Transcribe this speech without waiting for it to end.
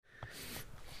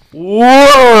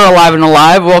Whoa, alive and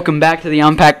alive. Welcome back to the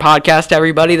unPAKed podcast,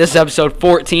 everybody. This is episode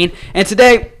 14. And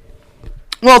today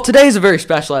is a very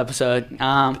special episode.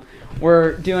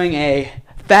 We're doing a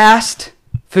fast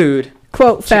food.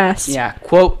 Quote fast.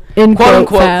 Quote unquote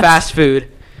fast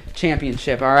food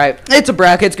championship. All right. It's a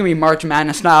bracket. It's going to be March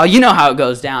Madness style. You know how it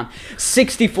goes down.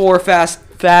 64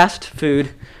 fast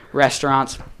food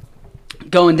restaurants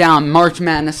going down March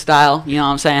Madness style, you know what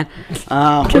I'm saying?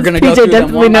 We're going to go through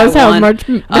them one by one. Definitely knows how March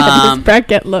Madness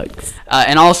bracket looks.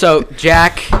 And also,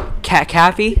 Jak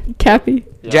Cappy. Cappy.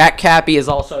 Yeah. Jak Cappy is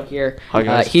also here. Hi,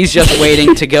 guys. He's just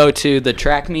waiting to go to the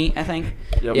track meet, I think.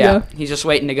 Yep. Yeah, he's just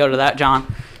waiting to go to that,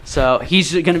 John. So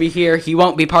he's going to be here. He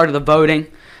won't be part of the voting.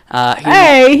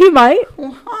 He might.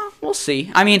 We'll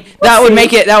see. I mean, that would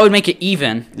make it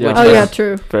even. Yeah. Yeah,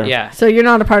 true. Fair. Yeah. So you're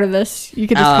not a part of this. You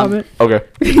can just comment.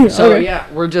 Okay. So yeah,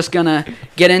 we're just gonna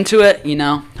get into it. You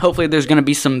know, hopefully there's gonna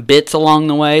be some bits along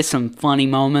the way, some funny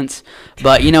moments.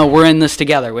 But you know, we're in this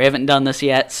together. We haven't done this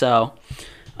yet, so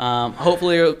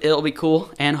hopefully it'll be cool,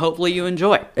 and hopefully you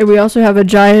enjoy. And we also have a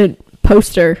giant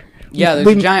poster. Yeah, there's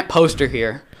a giant poster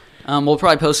here. We'll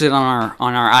probably post it on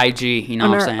our IG. You know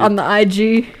what I'm saying? On the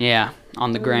IG. Yeah.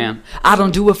 On the gram. I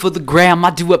don't do it for the gram.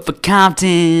 I do it for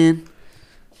content.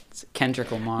 It's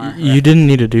Kendrick Lamar. You didn't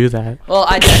need to do that. Well,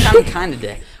 I kind of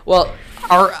did. Well,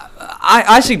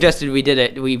 I suggested we did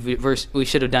it. We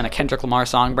should have done a Kendrick Lamar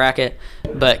song bracket,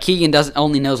 but Keegan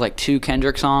only knows like 2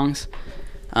 Kendrick songs.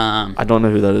 I don't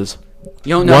know who that is.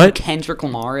 You don't know What? who Kendrick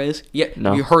Lamar is? Yeah.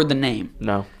 No. You heard the name?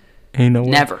 No. Ain't no way.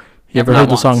 Never. You ever Not heard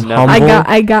the once. song No. Humble?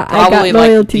 I got Probably, like,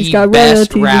 loyalties. the Got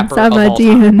best royalties rapper inside of my all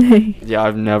time. DNA. Yeah,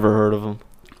 I've never heard of him.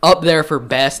 Up there for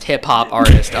best hip hop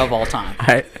artist of all time.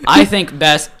 I think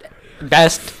best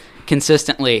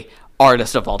consistently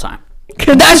artist of all time.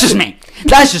 That's just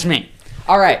me.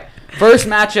 All right. First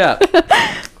matchup.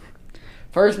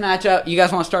 You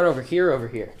guys want to start over here or over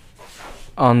here?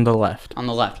 On the left. On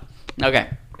the left. Okay.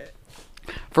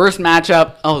 First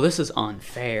matchup. Oh, this is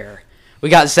unfair. We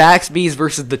got Zaxby's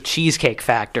versus the Cheesecake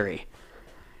Factory.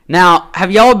 Now, have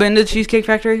y'all been to Cheesecake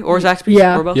Factory or Zaxby's?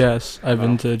 Yeah. Or both? Yes, I've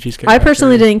been to Cheesecake I Factory.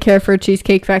 personally didn't care for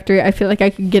Cheesecake Factory. I feel like I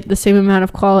could get the same amount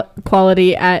of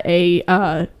quality at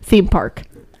a theme park.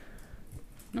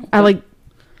 No. I like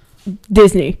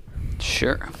Disney.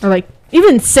 Sure. Or like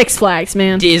even Six Flags,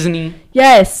 man. Disney.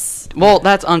 Yes. Well,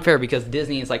 that's unfair because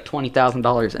Disney is like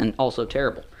 $20,000 and also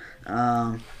terrible.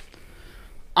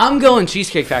 I'm going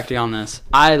Cheesecake Factory on this.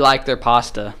 I like their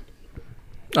pasta.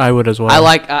 I would as well.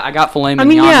 I got filet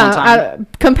mignon one time.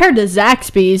 Compared to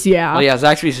Zaxby's, yeah. Well, yeah,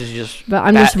 Zaxby's is just. But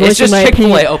I'm just voicing it's just my Chick-fil-A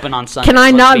opinion. open on Sunday. Can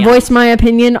I not voice my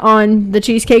opinion on the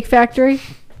Cheesecake Factory?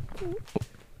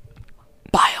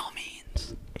 By all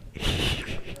means.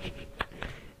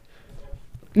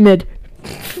 Mid.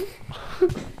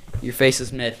 Your face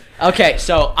is mid. Okay,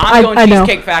 so I'm going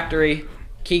Cheesecake Factory.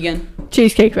 Keegan.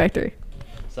 Cheesecake Factory.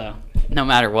 So no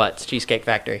matter what, it's Cheesecake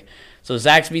Factory. So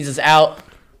Zaxby's is out.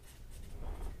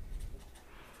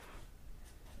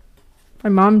 My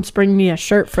mom's bringing me a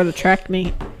shirt for the track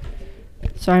meet,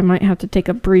 so I might have to take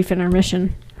a brief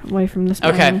intermission away from this.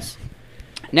 Okay. madness.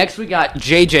 Next we got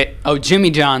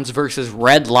Jimmy John's versus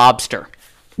Red Lobster.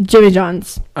 Jimmy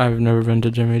John's. I've never been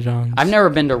to Jimmy John's. I've never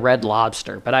been to Red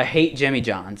Lobster, but I hate Jimmy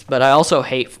John's. But I also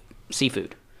hate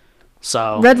seafood.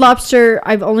 So Red Lobster.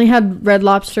 I've only had Red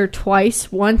Lobster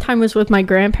twice. One time was with my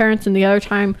grandparents, and the other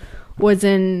time was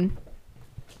in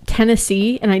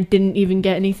Tennessee, and I didn't even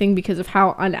get anything because of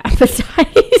how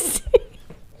unappetizing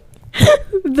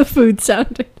the food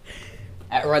sounded.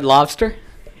 at Red Lobster.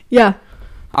 Yeah.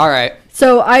 All right.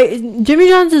 So Jimmy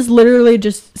John's is literally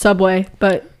just Subway,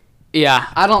 but Yeah,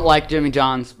 I don't like Jimmy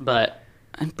John's, but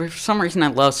for some reason I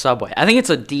love Subway. I think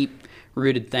it's a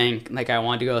deep-rooted thing. Like I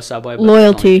wanted to go to Subway, but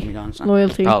loyalty. Jimmy John's not.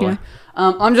 Loyalty. Probably. Yeah.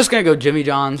 I'm just gonna go Jimmy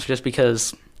John's just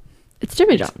because It's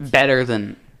Jimmy it's John's. better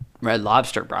than Red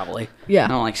Lobster, probably. Yeah. I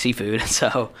don't like seafood,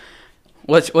 so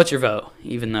what's your vote?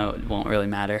 Even though it won't really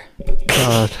matter.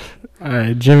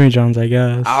 Jimmy John's, I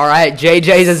guess. All right,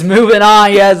 JJ's is moving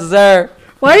on. Yes, sir.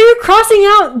 Why are you crossing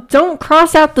out? Don't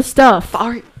cross out the stuff. All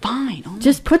right, fine. Oh,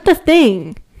 Just put the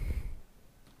thing.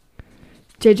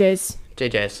 JJ's.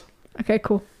 JJ's. Okay,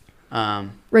 cool.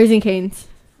 Um, Raising Cane's.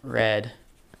 Red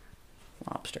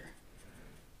Lobster.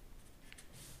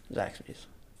 Zaxby's.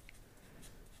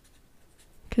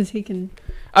 Because he can...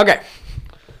 Okay.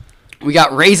 We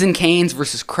got Raisin Cane's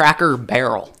versus Cracker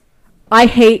Barrel. I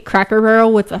hate Cracker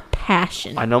Barrel with a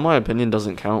passion. I know my opinion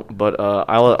doesn't count, but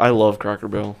I love Cracker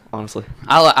Barrel, honestly.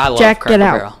 I love Jack, Cracker get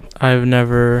out. Barrel. I've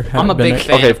never... I'm a big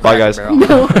fan Okay, of bye, Cracker guys. Barrel.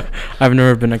 No. I've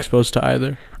never been exposed to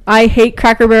either. I hate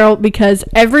Cracker Barrel because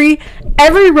every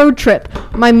road trip,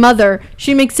 my mother,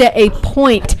 she makes it a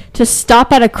point to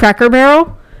stop at a Cracker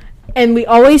Barrel, and we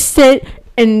always sit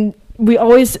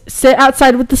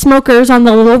outside with the smokers on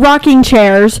the little rocking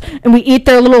chairs, and we eat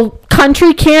their little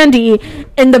country candy.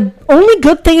 And the only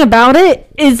good thing about it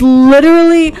is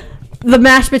literally the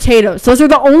mashed potatoes. Those are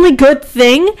the only good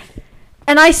thing.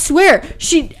 And I swear,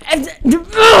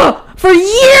 for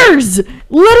years,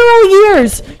 literal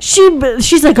years,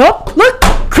 she's like, oh, look,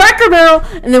 Cracker Barrel.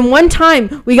 And then one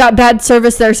time we got bad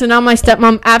service there, so now my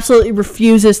stepmom absolutely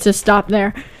refuses to stop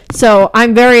there. So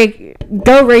I'm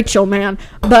go Rachel, man.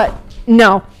 But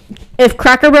no, if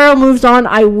Cracker Barrel moves on,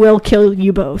 I will kill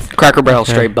you both. Cracker Barrel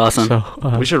straight bussin'.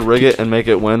 So, we should rig it and make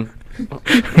it win.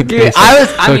 Dude, I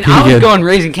was going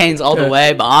Raising Cane's all the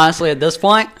way, but honestly, at this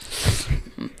point,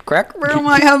 Cracker Barrel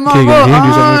might have my vote. Can you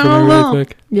do something for me really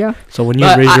quick? Yeah. So when you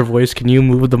raise your voice, can you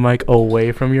move the mic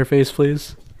away from your face,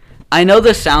 please? I know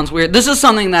this sounds weird. This is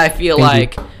something that I feel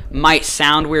might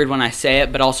sound weird when I say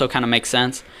it, but also kind of makes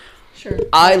sense. Sure.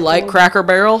 I like Cracker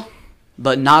Barrel,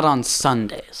 but not on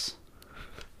Sundays.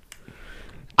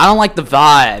 I don't like the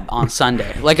vibe on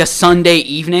Sunday, like a Sunday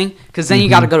evening, because then you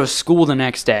got to go to school the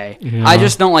next day. Yeah. I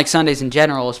just don't like Sundays in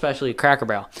general, especially Cracker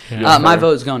Barrel. Yeah, my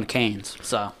vote is going to Cane's.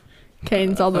 So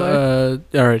Cane's all the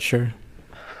way. All right, sure.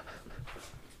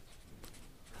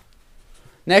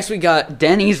 next we got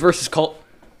Denny's versus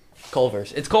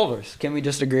Culver's. It's Culver's. Can we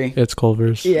just agree? It's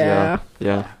Culver's. Yeah.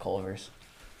 Culver's.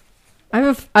 I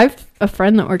have a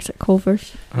friend that works at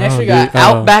Culver's. Next we got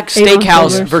Outback Avon Steakhouse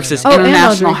Culver's. versus Oh, and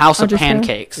International Audrey. House of Audrey Sarah.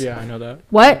 Pancakes. Yeah, I know that.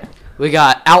 What? We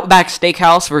got Outback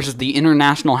Steakhouse versus the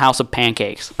International House of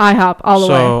Pancakes. IHOP all the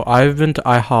way. So I've been to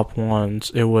IHOP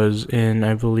once. It was in,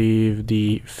 I believe,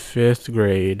 the 5th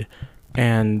grade.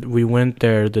 And we went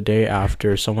there the day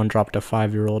after someone dropped a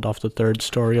 5-year-old off the 3rd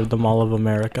story of the Mall of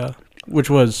America, which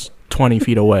was 20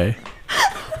 feet away.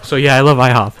 So yeah, I love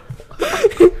IHOP.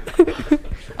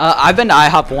 I've been to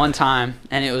IHOP one time,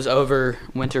 and it was over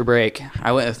winter break.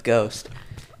 I went with Ghost.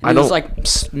 And it was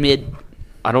like mid.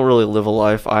 I don't really live a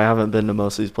life. I haven't been to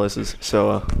most of these places,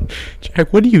 so.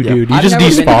 Jack, what do you do? Do you I've just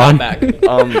never been to despawn?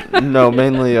 Outback. No,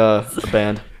 mainly a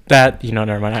band. That,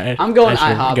 never mind. I'm going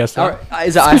I IHOP. guess that.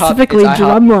 Is it IHOP? Specifically It's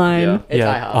IHOP. Drumline. Yeah. It's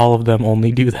Yeah, IHOP. all of them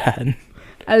only do that.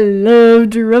 I love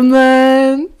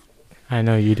Drumline. I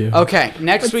know you do. Okay,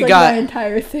 next It's we like got. my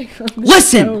entire thing. On this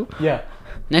Listen! show. Yeah.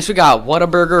 Next we got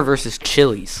Whataburger versus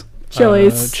Chili's.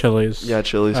 Chili's. Chili's. Yeah,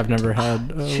 Chili's. I've never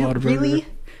had a Whataburger. Really?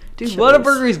 Dude, Chili's.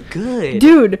 Whataburger is good.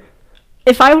 Dude,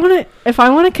 if I want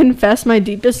to confess my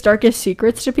deepest, darkest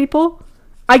secrets to people,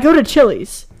 I go to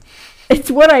Chili's.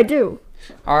 It's what I do.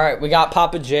 All right, we got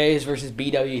Papa J's versus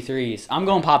BW3s. I'm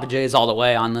going Papa J's all the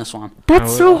way on this one.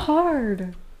 That's so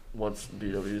hard. What's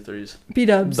BW3s?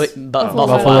 B-dubs.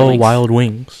 Buffalo Wild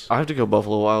Wings. I have to go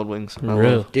Buffalo Wild Wings.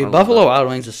 Really? Dude, Buffalo Wild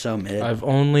Wings is so mid. I've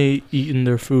only eaten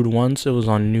their food once. It was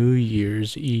on New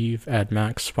Year's Eve at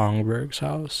Max Spongberg's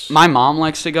house. My mom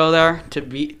likes to go there to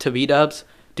B-dubs.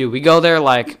 Dude, we go there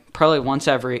like probably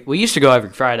we used to go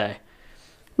every Friday.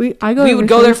 We We every would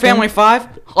go there Thursday. family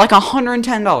 5, like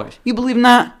 $110. You believe in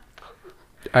that?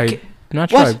 I'm not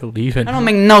sure What? I believe in That don't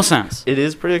make no sense. It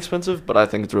is pretty expensive, but I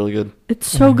think it's really good. It's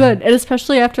so good, and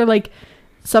especially after like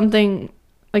something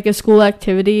like a school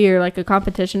activity or like a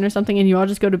competition or something, and you all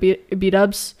just go to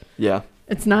B-dubs. Yeah.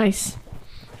 It's nice.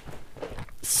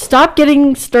 Stop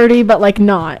getting sturdy, but like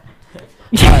not.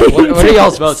 What are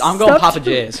y'all's votes? I'm going Stop Papa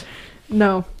doing- J's.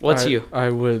 No. What's you? I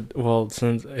would, well,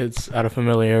 since it's out of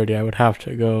familiarity, I would have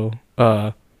to go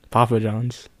Papa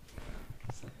John's.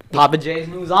 Papa J's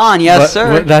moves on. Yes, But-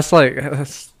 sir. but that's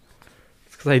because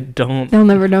I don't. They'll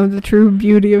never know the true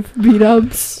beauty of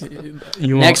B-dubs.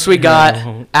 You Next won't- we got you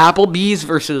won't. Applebee's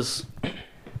versus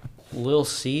Little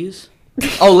C's.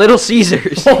 Oh, Little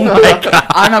Caesars. Oh my God.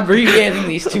 I'm abbreviating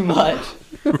these too much.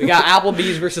 We got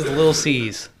Applebee's versus Little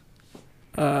C's.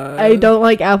 I don't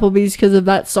like Applebee's because of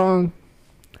that song.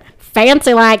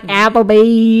 Fancy like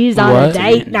Applebee's on a What?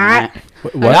 date night.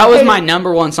 What? That was my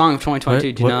number one song of 2022.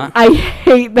 What? Do you know that? I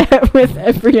hate that with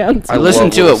every ounce. I I listened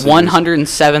love to Little it Caesars.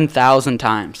 107,000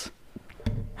 times.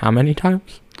 How many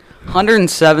times?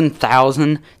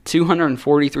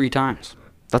 107,243 times.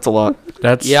 That's a lot.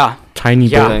 That's Yeah. tiny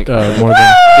Yeah. bit more than. Dude,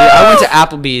 I went to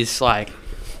Applebee's like.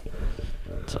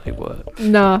 Tell you what.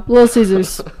 Nah, Little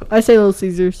Caesars. I say Little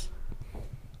Caesars.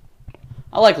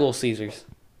 I like Little Caesars.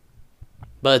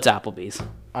 But it's Applebee's.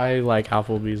 I like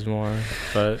Applebee's more,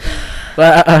 but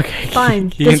okay. Fine. You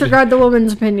can- Disregard the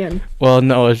woman's opinion. Well,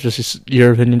 no, it's just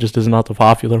your opinion just is not the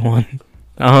popular one.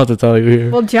 I don't have to tell you here.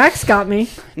 Well, Jack's got me.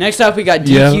 Next up, we got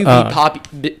Yeah,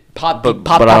 DQB Pop. But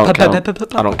I don't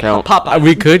count. I don't count. Pop.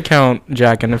 We could count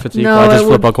Jack, and if it's equal, No, I just it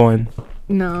flip would- a coin.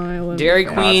 No, I wouldn't. Dairy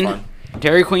Nah, Queen. it's fine.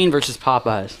 Dairy Queen versus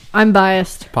Popeyes. I'm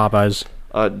biased. Popeyes.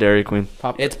 Dairy Queen.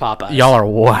 It's Popeyes. Y'all are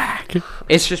whack.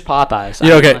 It's just Popeyes.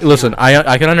 Yeah, okay, listen,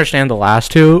 I can understand the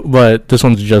last two, but this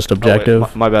one's just objective. Oh,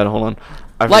 wait, my bad. Hold on.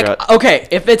 I Like, forgot. okay,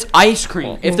 if it's ice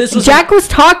cream, if this was Jack was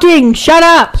talking. Shut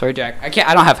up. sorry, Jack,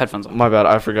 I don't have headphones on. My bad.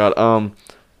 I forgot.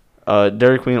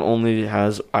 Dairy Queen only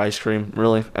has ice cream,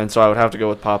 really, and so I would have to go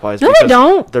with Popeyes. No, we because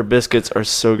don't. Their biscuits are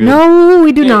so good. No,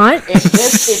 we do not.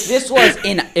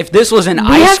 If this was an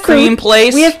ice have cream food.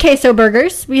 place, We have queso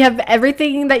burgers. We have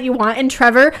everything that you want. And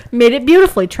Trevor made it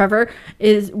beautifully. Trevor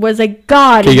was a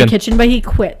god in Keegan. the kitchen, but he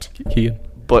quit. Keegan.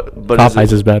 But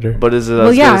Popeyes is better. But is it Well,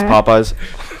 as yeah. good as Popeyes?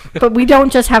 But we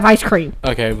don't just have ice cream.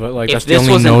 Okay, but like if that's the this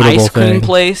only was an notable ice cream thing.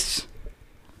 place,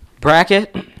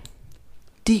 bracket,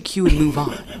 DQ would move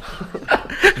on.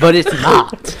 But it's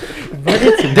not.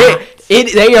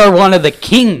 They are one of the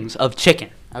kings of chicken.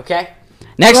 Okay.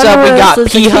 Next up, we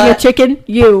got P Hut. Chicken.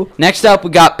 You. Next up, we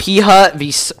got P Hut v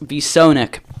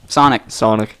Sonic. Sonic.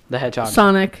 The Hedgehog.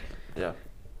 Sonic. Yeah.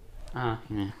 Yeah,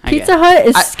 Pizza Hut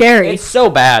is scary. It's so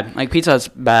bad. Like Pizza Hut's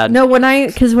bad. No, when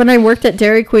I worked at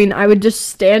Dairy Queen, I would just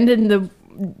stand in the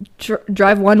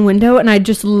drive one window and I'd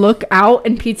just look out,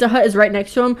 and Pizza Hut is right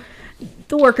next to them.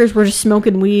 The workers were just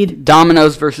smoking weed.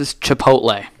 Domino's versus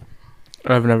Chipotle.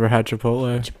 I've never had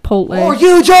Chipotle. Chipotle. Are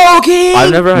you joking?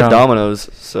 I've never had No. Domino's,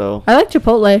 so I like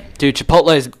Chipotle. Dude,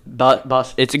 Chipotle is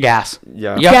bust. It's a gas.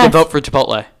 yeah. You have Gas. to vote for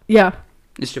Chipotle. Yeah.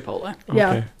 It's Chipotle. Yeah.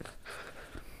 Okay.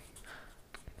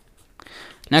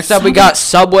 Next up, we got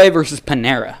Subway versus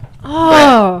Panera.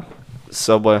 Oh.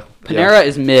 Subway. Panera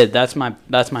is mid. That's my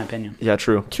opinion. Yeah,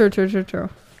 true. True.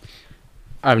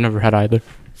 I've never had either.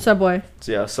 Subway.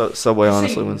 So yeah, Subway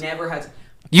honestly wins.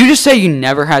 You just say you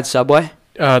never had Subway?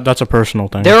 That's a personal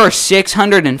thing. There are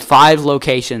 605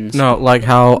 locations. No, like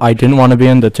how I didn't want to be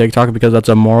in the TikTok because that's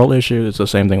a moral issue. It's the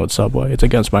same thing with Subway. It's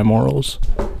against my morals.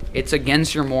 It's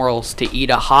against your morals to eat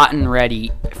a hot and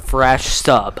ready fresh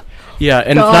sub. Yeah,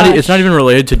 and Gosh. it's not even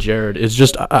related to Jared. It's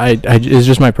just it's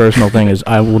just my personal thing. Is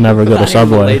I will never go to Not even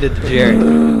Subway. related to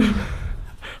Jared.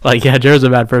 Like yeah, Jared's a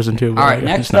bad person too. But All right, I'm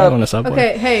next just not up- going to Subway.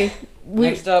 Okay, hey.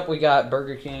 Next up, we got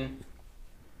Burger King,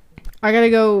 I gotta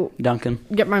go Dunkin'.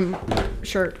 get my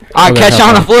shirt. All right, Okay, catch you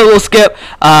on a okay. flip. We'll skip.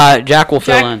 Jack will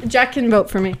fill in. Jack can vote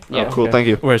for me. Yeah. Oh, cool. Okay. Thank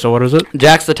you. Wait, so what is it?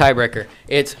 Jack's the tiebreaker.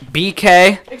 It's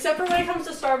BK. Except for when it comes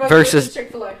to Starbucks Versus-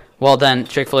 Chick-fil-A. Well, then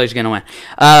Chick-fil-A is gonna win.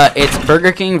 It's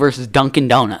Burger King versus Dunkin'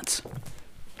 Donuts.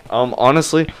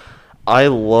 Honestly, I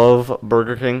love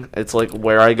Burger King. It's like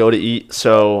where I go to eat,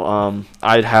 so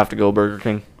I'd have to go Burger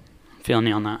King. Feeling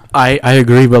you on that? I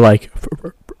agree, but like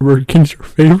Burger King's your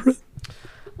favorite.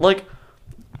 Like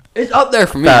It's up there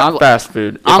for me. fast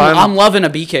food. If I'm loving a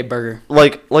BK burger.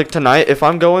 like tonight, if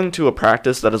I'm going to a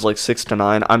practice that is like 6 to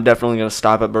 9, I'm definitely gonna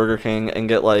stop at Burger King and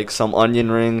get like some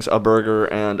onion rings, a burger,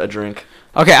 and a drink.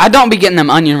 Okay, I don't be getting them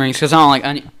onion rings because I don't like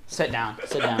onion. Sit down,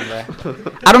 bro.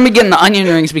 I don't be getting the onion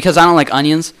rings because I don't like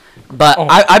onions. But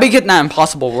I be getting that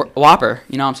Impossible Whopper.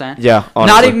 You know what I'm saying? Yeah,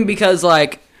 honestly. Not even because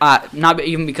like,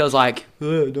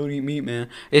 don't eat meat, man.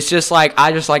 It's just like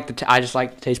I just like the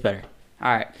taste better.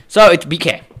 All right, so it's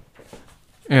BK.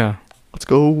 Yeah. Let's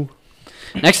go.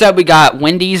 Next up, we got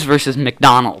Wendy's versus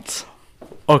McDonald's.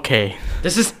 Okay.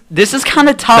 This is kind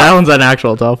of tough. That one's an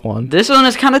actual tough one. This one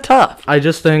is kind of tough. I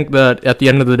just think that at the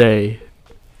end of the day,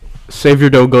 save your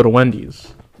dough, go to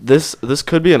Wendy's. This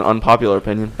could be an unpopular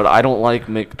opinion, but I don't like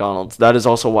McDonald's. That is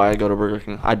also why I go to Burger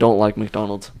King. I don't like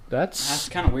McDonald's. That's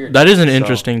kind of weird. That is an So-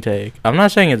 interesting take. I'm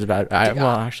not saying it's bad. Well,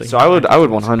 actually. So I would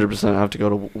 100% have to go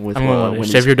to with I'm going to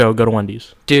Wendy's. save your dough, go to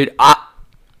Wendy's. Dude,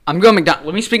 I'm going McDonald's.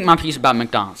 Let me speak my piece about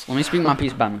McDonald's.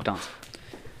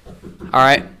 All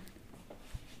right.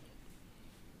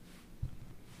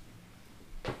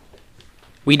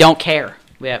 We don't care.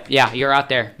 Yeah, you're out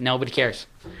there. Nobody cares.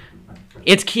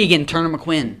 It's Keegan Turner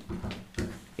McQuinn.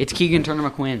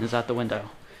 Is out the window.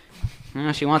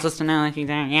 She wants us to know that she's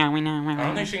there. Yeah, we know. I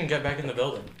don't think she can get back in the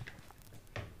building.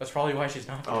 That's probably why she's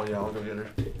not. Oh yeah, I'll go get her.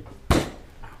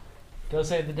 Go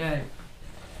save the day.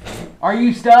 Are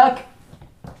you stuck?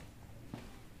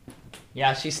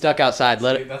 Yeah, she's stuck outside.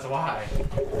 Let it. That's why.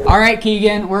 All right,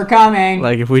 Keegan, we're coming.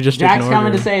 Like if we just Jack's ignored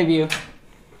coming her. to save you.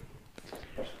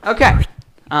 Okay.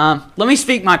 Let me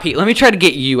speak my piece. Let me try to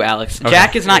get you, Alex. Okay.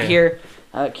 Jack is not Yeah. here.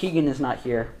 Keegan is not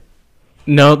here.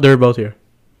 No, they're both here.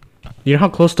 You know how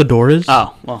close the door is?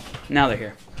 Oh, well, now they're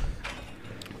here.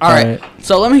 All right.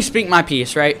 So let me speak my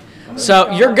piece, right? So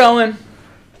you're going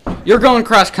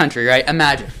cross country, right?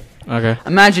 Okay.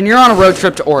 Imagine you're on a road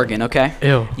trip to Oregon, okay?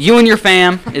 Ew. You and your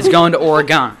fam is going to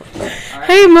Oregon.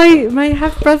 Hey, my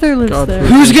half brother lives God. there.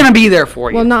 Who's gonna be there for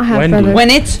you? Well, not half Wendy. brother. when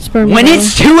it's Sperm when donor.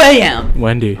 it's 2 a.m.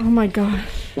 Wendy. Oh my gosh.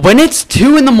 when it's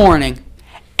 2 in the morning,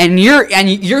 and you're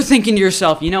thinking to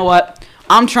yourself, you know what?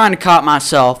 I'm trying to cop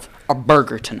myself a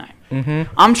burger tonight.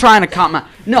 I'm trying to cop my.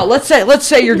 No, let's say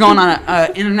you're going on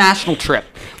an international trip.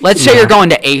 Let's say you're going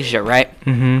to Asia, right?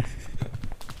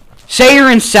 Say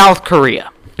you're in South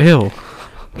Korea. Ew.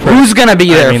 Who's gonna be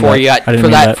there for you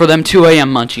for them 2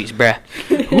 a.m. munchies, bruh?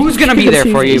 Who's gonna be there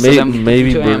for you?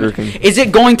 Maybe Burger King. Is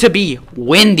it going to be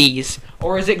Wendy's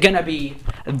or is it gonna be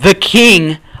the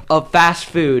king of fast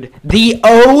food, the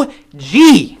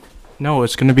OG? No,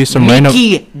 it's gonna be some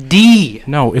Mickey D.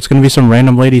 No, it's gonna be some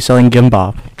random lady selling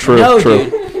gimbap. True.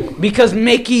 Dude, because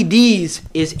Mickey D's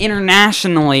is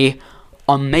internationally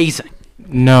amazing.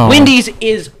 No. Wendy's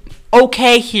is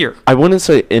okay here. I wouldn't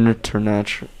say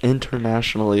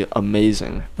internationally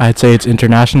amazing. I'd say it's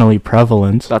internationally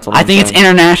prevalent. That's what I think it's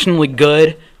internationally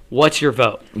good. What's your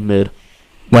vote? mid.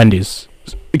 Wendy's.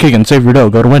 Keegan, save your dough.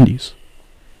 Go to Wendy's.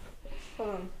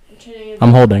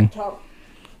 I'm holding.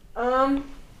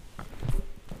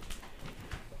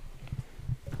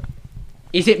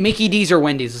 Is it Mickey D's or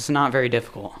Wendy's? It's not very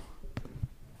difficult.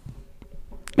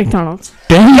 McDonald's.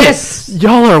 Dang Yes! it.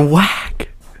 Y'all are whack.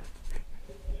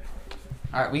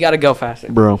 All right, we gotta go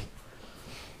faster. Bro.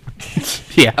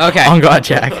 Yeah. Okay. On God,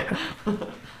 Jack.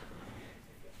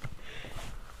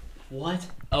 What?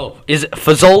 Oh, is it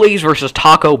Fazoli's versus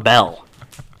Taco Bell?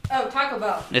 Oh, Taco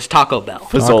Bell. It's Taco Bell.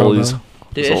 Fazoli's.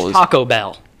 Dude, Fazoli's. it's Taco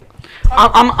Bell.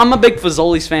 I'm a big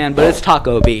Fazoli's fan, but it's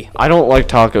Taco B. I don't like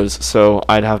tacos, so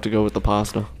I'd have to go with the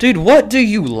pasta. Dude, what do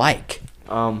you like?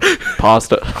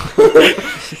 Pasta.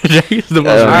 Jack's the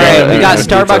most All right, yeah, we got yeah,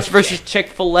 Starbucks pizza. versus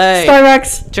Chick-fil-A.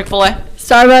 Starbucks. Chick-fil-A?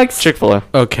 Starbucks. Chick-fil-A.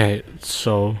 Okay,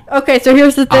 so Okay, so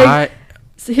here's the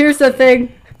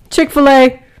thing.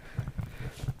 Chick-fil-A.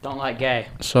 Don't like gay.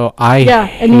 Yeah,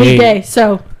 and we gay,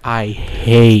 so. I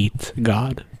hate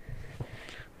God.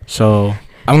 So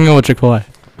I'm gonna go with Chick-fil-A.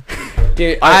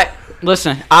 Dude,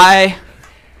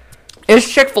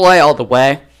 it's Chick-fil-A all the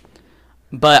way,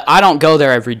 but I don't go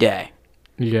there every day.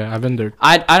 Yeah, I've been there.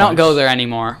 I don't twice. go there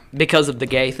anymore because of the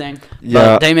gay thing. Yeah.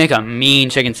 But they make a mean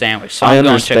chicken sandwich, so I I'm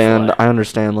going understand. Chick-fil-A. I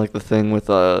understand like the thing with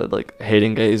like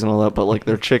hating gays and all that, but like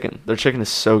their chicken is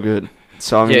so good.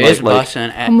 So I mean, Dude, like, it's busting.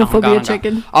 Homophobia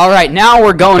chicken. All right, now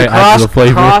we're going Okay, add to the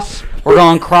flavor. We're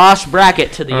going cross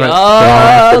bracket to the All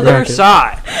right, other bracket.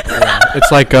 side.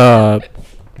 It's like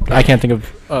I can't think of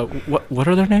what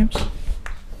are their names?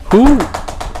 Who?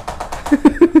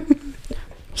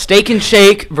 Steak and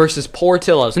Shake versus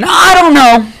Portillo's. No, I don't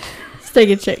know. Steak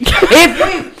and Shake.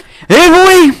 Can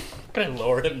I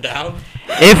lower him down?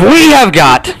 If we have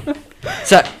got,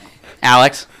 so,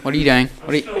 Alex, what are you doing?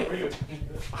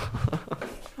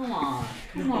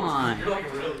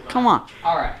 Come on.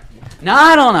 All right. No,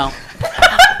 I don't know.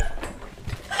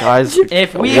 guys.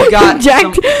 If we've got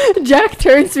Jack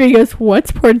turns to me and goes,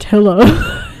 "What's Portillo?"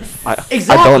 I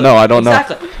don't know.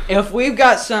 Exactly. If we've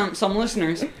got some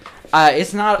listeners,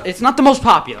 it's not the most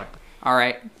popular. All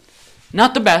right,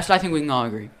 not the best. I think we can all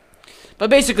agree. But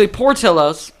basically,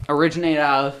 Portillo's originated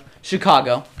out of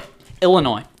Chicago,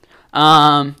 Illinois,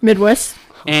 Midwest.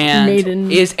 and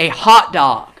Maiden. is a hot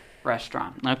dog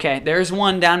restaurant. Okay, there's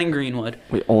one down in Greenwood.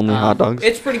 We only hot dogs.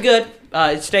 It's pretty good.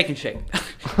 It's Steak and Shake.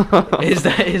 is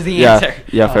the yeah, answer?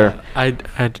 yeah, fair.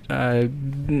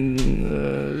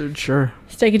 Sure.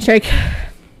 Steak and Shake.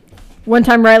 One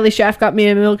time Riley Schaff got me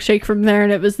a milkshake from there,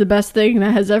 and it was the best thing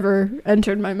that has ever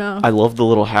entered my mouth. I love the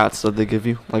little hats that they give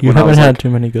you. Like You when I haven't was had like, too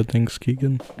many good things,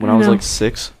 Keegan. when I was No. like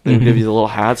 6, they would Mhm. give you the little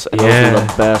hats, and those Yeah. were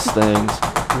the best things.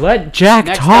 Let Jack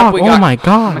Next talk. up, we Oh got my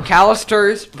god.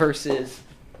 McAllister's versus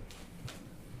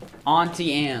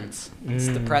Auntie Anne's. It's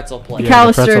the pretzel place. Yeah.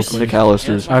 McAllister's. the pretzel place.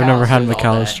 McAllister's. Yeah. I've never had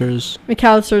McAllister's all day. McAllister's.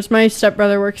 McAllister's. My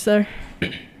stepbrother works there.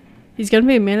 He's gonna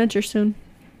be a manager soon.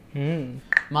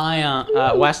 My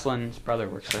Westland's brother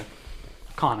works there.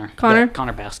 Connor. Connor?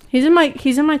 Connor Best. He's in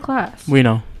my class. We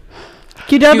know.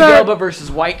 Qdoba versus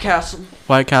White Castle.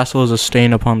 White Castle is a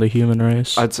stain upon the human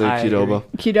race. I'd say I Qdoba.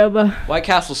 Qdoba. White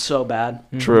Castle's so bad.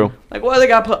 True. Like, why do they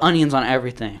gotta put onions on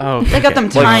everything? Oh, They got them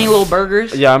Like- tiny little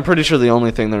burgers. Yeah, I'm pretty sure the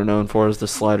only thing they're known for is the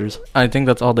sliders. I think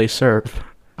that's all they serve.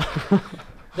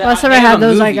 Last time They I have had a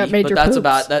those, I movie, got major But that's poops.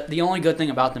 about that. The only good thing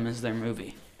about them is their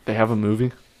movie. They have a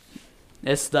movie?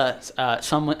 It's the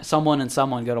someone and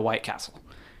someone go to White Castle.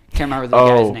 Can't remember the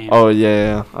guy's name. Oh,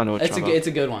 yeah. I know what It's you're it's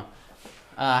a good one.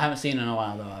 I haven't seen it in a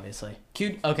while though, obviously.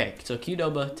 Okay, so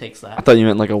Qdoba takes I that. thought you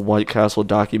meant like a White Castle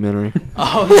documentary.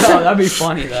 Oh no, that'd be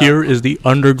funny though. Here is the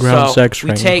underground So, sex we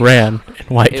ring take- ran in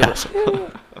White It was-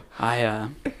 Castle. I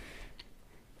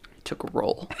took a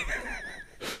roll,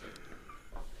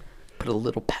 put a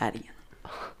little patty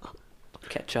in it,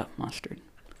 ketchup, mustard,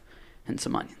 and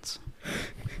some onions.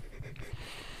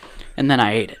 and then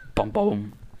I ate it. Boom,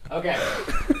 boom. Okay.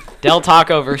 Del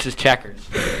Taco versus Checkers.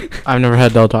 I've never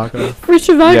had Del Taco. Fish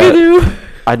avocado.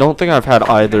 I don't think I've had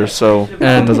either, so it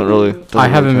And doesn't really. I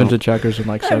haven't been count. to Checkers in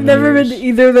like 7 I've never years. been to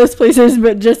either of those places,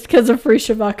 but just because of free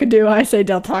avocado, I say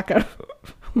Del Taco.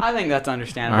 I think that's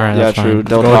understandable. All right. Yeah, That's fine. true.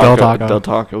 Del Go Taco. Del Taco. Del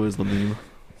Taco is the meme.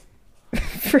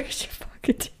 Free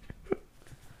avocado.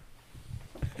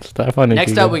 It's that funny.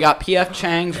 Next Keegan. up, we got PF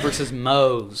Chang's versus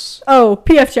Moe's. Oh,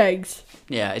 PF Chang's.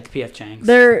 Yeah, it's PF Chang's.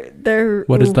 They're.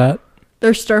 What is that?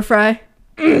 They're stir fry.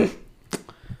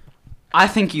 I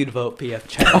think you'd vote PF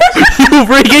Chang's. You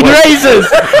freaking racist!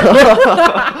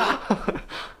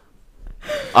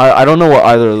 I don't know what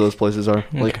either of those places are.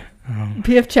 Like, Okay.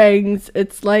 PF Chang's.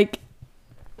 It's like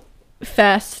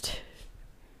fast.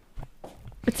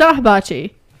 It's not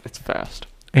hibachi. it's fast.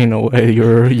 Ain't no way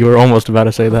you were almost about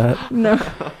to say that. No,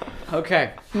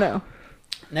 Okay. no.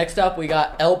 Next up, we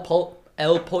got El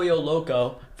Pollo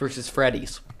Loco versus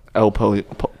Freddy's. El Pollo.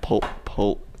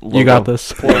 Loco. You got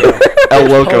this. El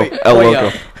Loco. El Pollo.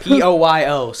 Loco.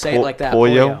 P-O-Y-O. Say it like that.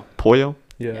 Pollo. Pollo.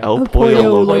 Yeah. El El Pollo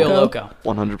Pollo Loco. Pollo Loco.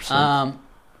 Loco. 100%.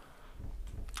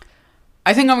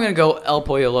 I think I'm gonna go El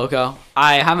Pollo Loco.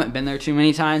 I haven't been there too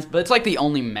many times, but it's like the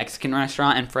only Mexican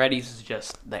restaurant, and Freddy's is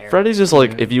just there. Freddy's is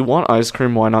like, if you want ice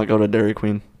cream, why not go to Dairy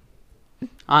Queen?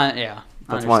 Yeah.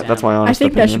 That's my honest I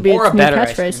think that should opinion. be Or its a new better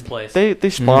ice cream catchphrase. place. They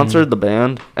sponsored the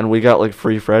band, and we got like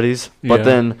free Freddy's. But Yeah.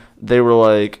 then they were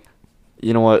like,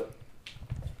 you know what?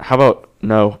 How about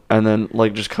no? And then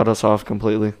like just cut us off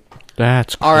completely.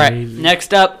 That's crazy. All right.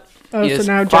 Next up Oh, is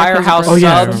so now Jack has a Firehouse brother. Oh,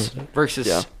 yeah, I Subs remember versus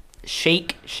Yeah.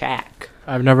 Shake Shack.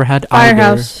 I've never had either.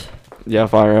 Firehouse. Yeah,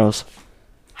 Firehouse.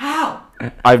 How?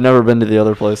 I've never been to the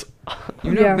other place.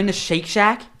 You've never Yeah. been to Shake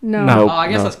Shack? No. No. Oh, I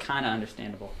guess no. that's kind of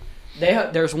understandable.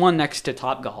 There's one next to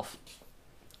Top Golf.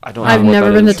 I don't. I've know what never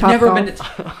that been to is. Top Never Golf. been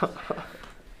to.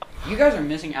 You guys are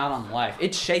missing out on life.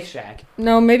 It's Shake Shack.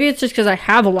 No, maybe it's just because I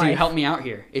have a Dude, wife. help me out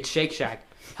here. It's Shake Shack.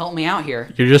 Help me out here.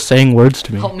 You're just saying words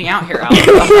to me. Help me out here, Alex.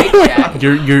 Shake Shack.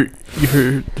 You're.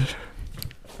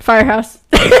 Firehouse.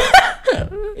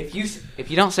 If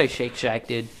you don't say Shake Shack,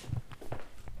 dude,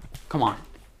 come on,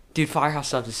 dude. Firehouse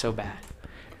Subs is so bad.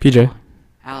 PJ.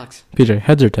 Alex,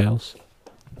 Heads or tails?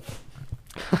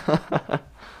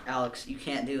 Alex, you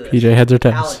can't do this. PJ, heads or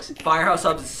tails? Alex, Firehouse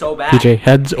Subs is so bad. PJ,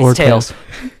 heads or It's tails.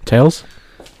 Tails?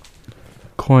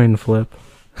 Coin flip.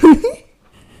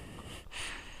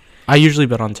 I usually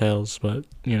bet on tails, but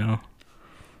you know.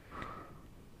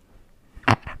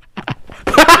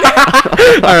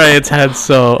 All right, it's heads.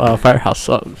 So Firehouse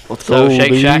Subs. Let's So go,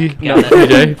 Shake baby. Shack. No, Got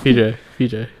it.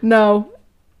 PJ. No.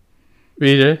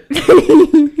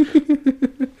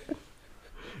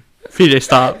 PJ,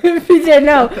 stop. PJ,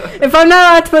 no. If I'm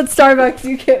not allowed to put Starbucks,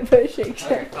 you can't put Shake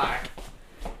Shack. Fine.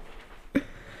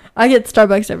 I get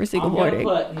Starbucks every single I'm gonna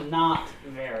morning. put not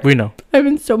very. We know. I'm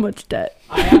in so much debt.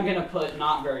 I am gonna put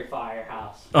not very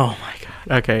Firehouse. Oh my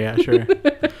god. Okay, yeah, sure.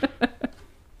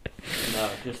 No,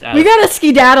 just We gotta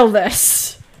skedaddle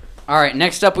this. All right,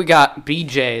 next up we got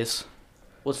BJ's.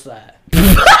 What's that?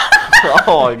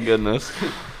 Oh my goodness.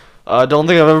 I don't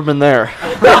think I've ever been there.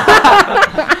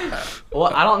 Well,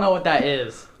 I don't know what that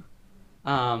is.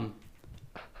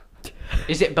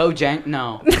 Is it Bojang?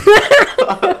 No.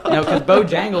 No, because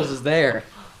Bojangles is there.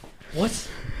 What's?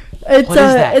 It's What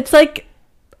is that? It's like,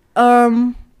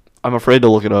 I'm afraid to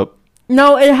look it up.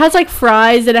 no, it has like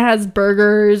fries and it has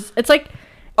burgers. It's like,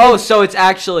 Oh, so it's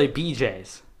actually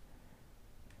BJ's.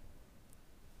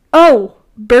 oh,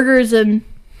 burgers and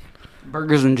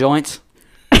Burgers and joints.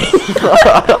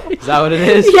 Is that what it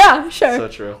is? yeah, sure. So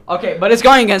true. Okay, but it's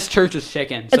going against Church's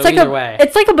Chicken. So It's like either way,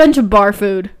 it's like a bunch of bar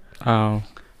food. Oh,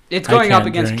 it's I going up can't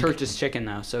against drink. Church's Chicken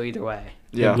though. So either way,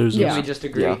 Yeah. it loses. Yeah. can we just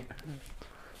agree? Yeah.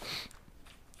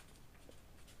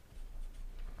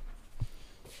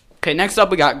 Okay, next up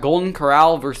we got Golden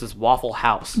Corral versus Waffle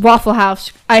House. Waffle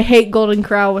House. I hate Golden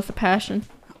Corral with a passion.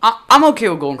 I'm okay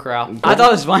with Golden Corral. I thought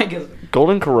it was fine because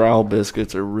Golden Corral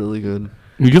biscuits are really good.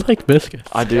 You like biscuits?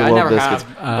 I do I love never biscuits.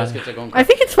 have biscuits at Golden I Corral.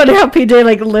 think it's funny how PJ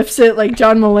like lifts it like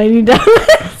John Mulaney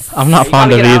does. I'm not You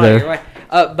fond gotta of get out either. your way.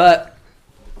 But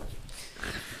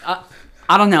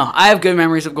I don't know. I have good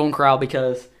memories of Golden Corral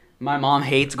because my mom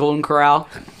hates Golden Corral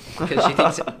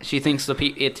because she thinks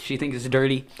it's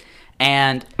dirty,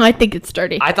 and I think it's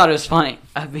dirty. I thought it was funny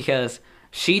because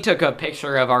she took a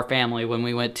picture of our family when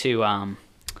we went to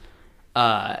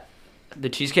the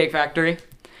Cheesecake Factory,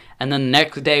 and then the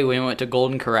next day we went to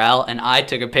Golden Corral, and I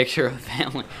took a picture of the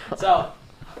family. So,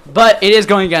 but it is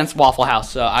going against Waffle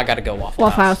House, so I got to go Waffle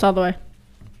Waffle House all the way.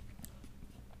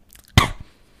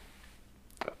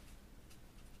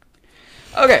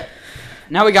 Okay,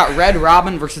 now we got Red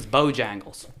Robin versus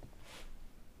Bojangles.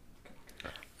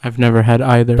 I've never had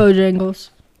either. Bojangles.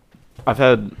 I've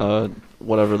had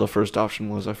whatever the first option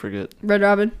was. I forget. Red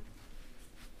Robin.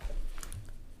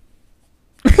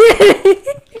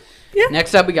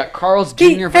 Next up, we got Carl's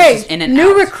Jr. Hey, versus In and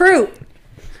new Out. recruit.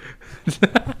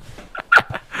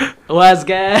 Let's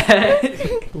go.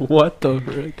 What the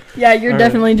frick? Yeah, you're All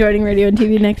definitely joining radio and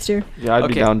TV next year. Yeah, I'd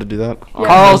be Okay. down to do that. Yeah.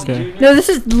 Carl's Okay. Jr. No, this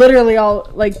is literally all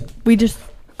like we just.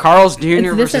 Carl's Jr. It's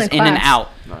this in versus a In and class. Out.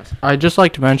 Nice. I'd just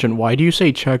like to mention, why do you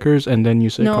say checkers and then you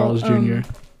say No, Carl's Jr.?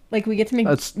 Like we get to make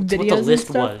That's videos That's what the and list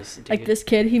stuff. was. Dude. Like this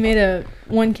kid,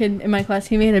 one kid in my class,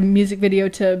 he made a music video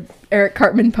to Eric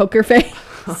Cartman Poker Face.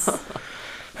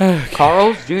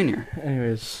 Carl's Jr.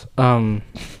 Anyways,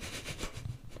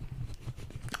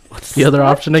 what's the other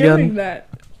option Doing again? that.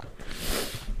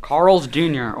 Carl's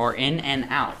Jr. or In and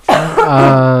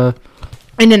Out.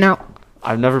 In and Out.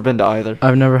 I've never been to either.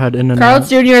 I've never had In and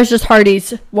Carl's Out. Jr. is just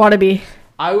Hardee's. Wannabe.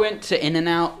 I went to In and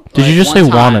Out. Did you just say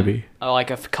wannabe? Like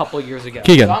a couple years ago.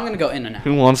 Keegan. So I'm gonna go In and Out.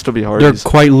 Who wants to be They're Hardee's?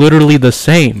 quite literally the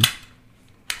same.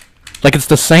 Like it's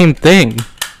the same thing.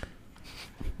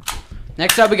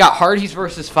 Next up, we got Hardee's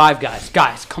versus Five Guys.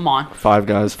 Guys, come on. Five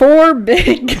Guys. 4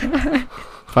 big guys.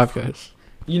 Five Guys.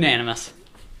 Unanimous.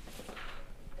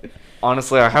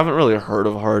 Honestly, I haven't really heard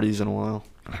of Hardee's in a while.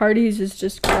 Hardee's is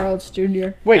just Carl's Jr.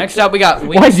 Wait, Next up, we got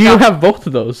why do you Wingstop. have both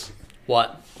of those?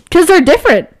 What? Because they're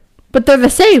different, but they're the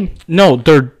same. No,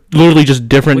 they're literally just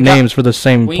different We got names for the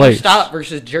same place. Wingstop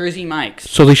versus Jersey Mike's.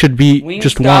 So they should be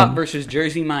just Wingstop one. versus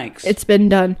Jersey Mike's. It's been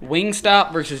done.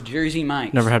 Wingstop versus Jersey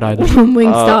Mike's. Never had either.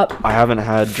 Wingstop. I haven't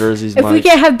had Jersey's. If we Mike's,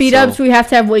 can't have beat ups, so- we have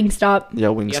to have Wingstop. Yeah,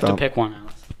 You have to Wingstop. pick one,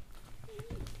 Alex.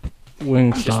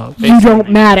 Wingstop. You don't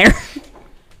matter.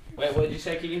 Wait, what did you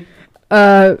say, Keegan?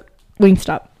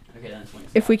 Wingstop. Okay, then it's Wingstop.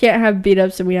 If we can't have beat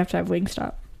ups, then we have to have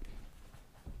Wingstop.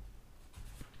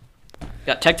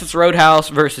 Got Texas Roadhouse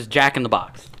versus Jack in the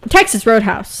Box. Texas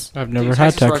Roadhouse. I've never Dude,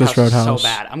 had Texas Roadhouse. is so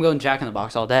bad. I'm going Jack in the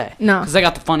Box all day. No. Because they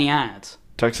got the funny ads.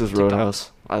 Texas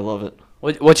Roadhouse. I love it.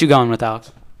 What you going with,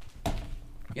 Alex?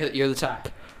 You're the tie.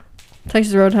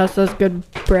 Texas Roadhouse does good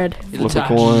bread. You're the Flip a tie.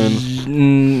 coin.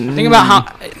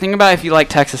 Think about if you like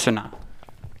Texas or not.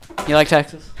 You like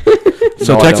Texas?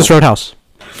 So No, I Texas don't. Roadhouse.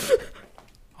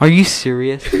 Are you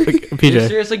serious? You're PJ.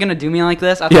 seriously gonna do me like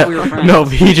this? I thought Yeah. we were friends. No,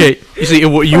 PJ. You see, you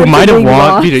Like might the have wing won.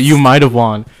 boss. PJ, you might have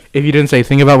won if you didn't say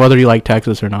think about whether you like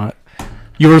Texas or not.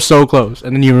 You were so close,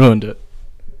 and then you ruined it.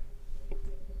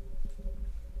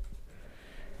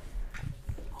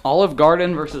 Olive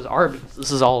Garden versus Arby's. This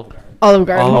is Olive Garden. Olive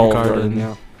Garden. Olive Olive Garden.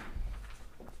 Yeah.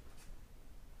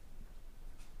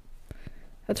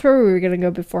 That's where we were gonna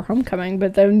go before homecoming,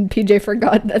 but then PJ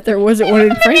forgot that there wasn't one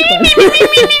in Franklin.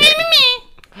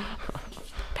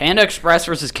 Panda Express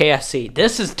versus KFC.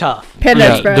 This is tough. Panda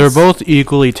Yeah, Express. they're both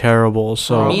equally terrible.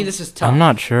 So For me, this is tough. I'm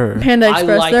not sure. Panda I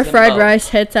Express. like Their them fried both. rice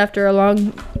hits after a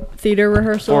long theater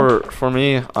rehearsal. For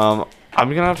me, I'm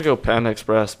gonna have to go Panda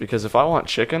Express because if I want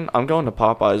chicken, I'm going to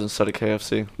Popeyes instead of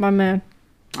KFC. My man.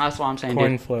 That's what I'm saying,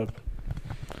 Coin dude. flip.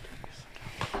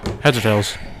 Heads or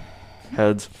tails?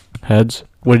 Heads. Heads.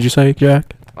 What did you say,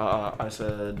 Jack? I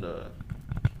said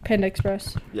Panda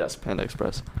Express. yes, Panda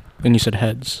Express. And you said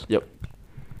heads. Yep.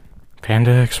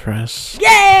 Panda Express.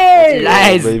 Yay!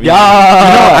 Nice. Baby. No,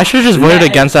 I should have just voted Nice.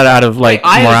 against that out of like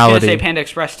I was morality. gonna say Panda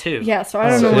Express too. Yeah, so I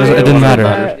don't So know. it why doesn't- it you didn't said matter.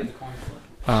 that.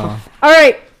 Oh. All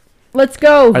right, let's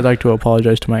go. I'd like to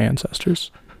apologize to my ancestors.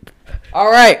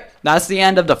 All right, that's the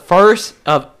end of the first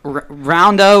of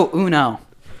Roundo Uno.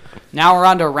 Now we're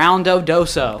on to Roundo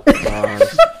Doso.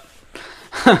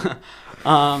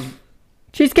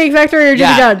 Cheesecake Factory or Jimmy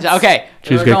Yeah. John's? Okay.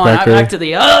 Cheesecake we're going Factory. back to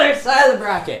the other side of the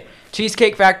bracket.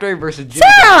 Cheesecake Factory versus Jimmy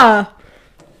Sarah!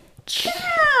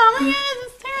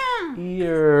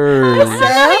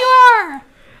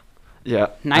 Yeah.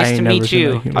 Nice I to ain't never meet seen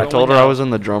you. that human. I told her I was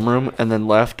in the drum room and then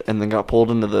left and then got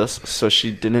pulled into this, so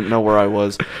she didn't know where I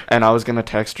was. And I was gonna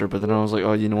text her, but then I was like,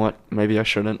 oh, you know what? Maybe I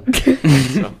shouldn't.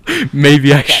 So,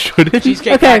 Maybe I shouldn't.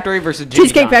 Cheesecake Okay. Factory versus Jimmy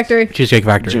Cheesecake John's. Factory. Cheesecake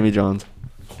Factory. Jimmy John's.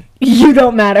 You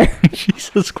don't matter.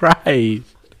 Jesus Christ.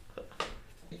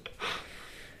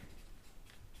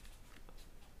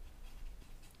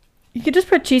 You could just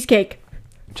put cheesecake.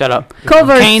 Shut up.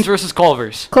 Culver's. Canes versus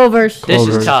Culver's. Culver's. This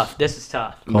Culver's. is tough. This is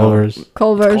tough. Culver's.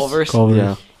 Culver's. Culver's. Culver's.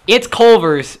 Yeah. It's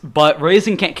Culver's, but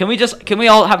Raising Cane's. Can we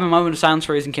all have a moment of silence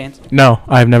for Raising Cane's? No,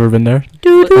 I've never been there.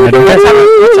 Let's have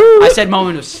I said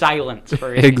moment of silence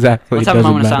for Raising Exactly. Let's it have a doesn't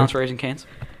moment of matter. silence for Raising Cane's.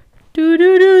 Do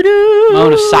do do do.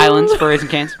 Moment of silence for Raising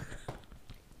Cane's.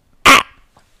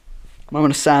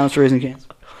 Moment of silence for Raising Cane's.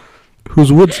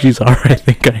 Whose woods these are, I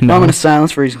think I know. Moment of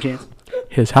silence for Raising Cane's.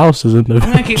 His house is in the I'm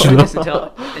gonna keep village, doing this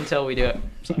though. until we do it.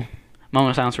 So, moment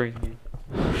of silence for Raising Cane's.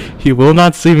 He will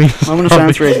not see me Moment of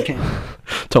silence for Raising Cane's.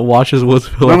 to wash his woods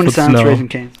fill up Moment of with silence for snow. Raising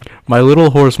Cane's. My little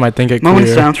horse might think it Moment of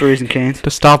clear silence for Raising Cane's. to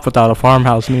stop without a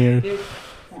farmhouse near. Just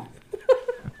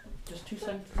 2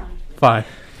 seconds. Fine.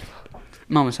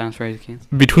 Moment of silence for Raising Cane's.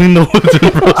 Between the woods and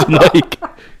the frozen lake.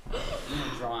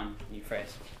 Drawing your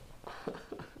face.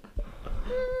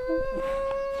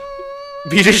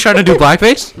 You just trying to do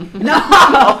blackface?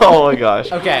 Oh my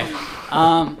gosh. Okay.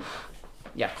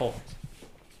 Yeah, Cole.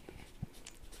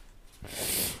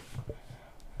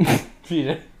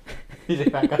 PJ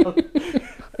back up.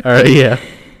 Alright, yeah.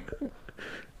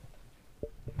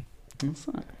 What's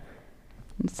up?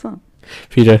 What's up?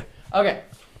 PJ. Okay.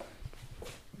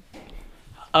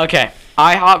 Okay.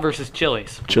 IHOP versus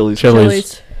Chili's. Chili's.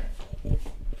 Chili's.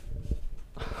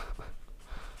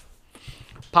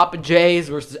 Papa J's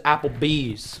versus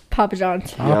Applebee's. Papa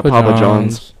John's. Yeah, Papa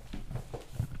John's.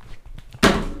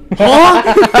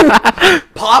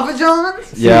 Papa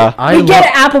John's? Yeah. We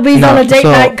get Applebee's on a date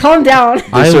night. Calm down.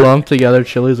 I lump together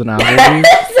Chili's and Applebee's.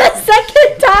 It's the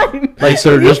second time. Like,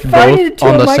 so they're just both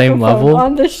on the same level?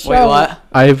 On the show. Wait, what?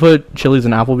 I put Chili's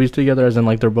and Applebee's together as in,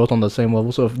 like, they're both on the same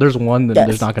level. So if there's one, then Yes.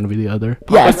 there's not going to be the other.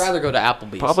 Yes. I'd rather go to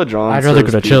Applebee's. Papa John's. I'd rather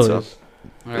go serves to pizza. Chili's.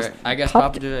 Alright, I guess Papa-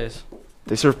 Papa J's.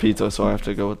 They serve pizza, so I have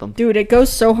to go with them. Dude, it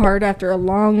goes so hard after a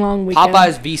long, long weekend.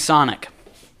 Popeyes v Sonic.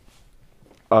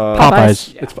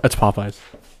 Popeyes. Yeah. It's Popeyes.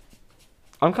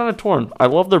 I'm kind of torn. I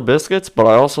love their biscuits, but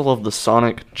I also love the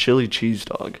Sonic chili cheese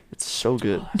dog. It's so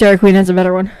good. Dairy Queen has a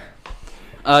better one.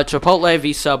 Chipotle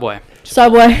v Subway.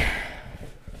 Subway.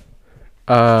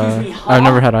 I've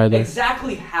never had either.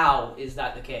 Exactly how is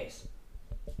that the case?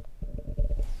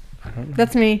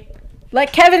 That's me.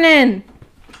 Let Kevin in.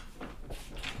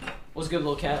 What's good,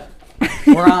 little cat?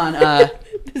 We're on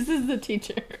This is the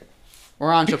teacher.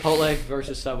 we're on Chipotle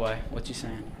versus Subway. What you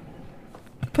saying?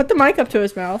 Put the mic up to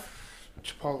his mouth.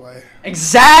 Chipotle.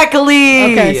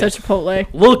 Exactly. Okay, so Chipotle.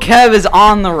 Lil Kev is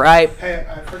on the right. Hey,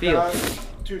 I forgot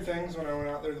 2 things when I went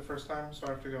out there the first time, so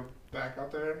I have to go back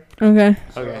out there. Okay.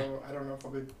 So Okay. I don't know if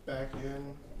I'll be back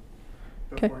in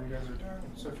Okay. before you guys are done.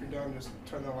 So if you're done, just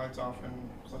turn the lights off and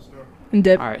close the door. And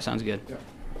dip. All right, sounds good.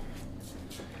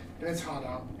 And it's hot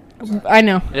out. I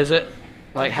know. Is it?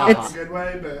 Like how Hot hot? in a good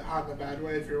way, but hot in a bad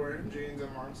way if you're wearing jeans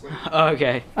and long sleeve.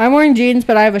 Okay. I'm wearing jeans,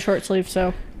 but I have a short sleeve,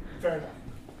 so. Fair enough.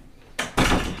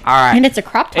 All right. And it's a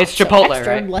crop top. It's so Chipotle,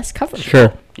 extra, right? Less coverage.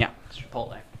 Sure. Yeah, it's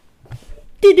Chipotle.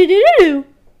 Do-do-do-do-do.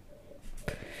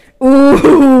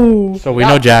 Ooh. So we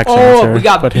know Jack's Oh, answer, we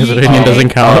got but his BK opinion doesn't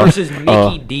count. versus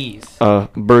Mickey D's.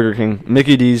 Burger King.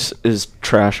 Mickey D's is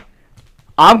trash.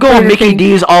 I'm going Burger Mickey King.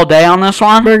 D's all day on this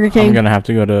one. Burger I'm King. gonna have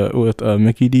to go with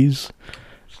Mickey D's.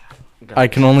 I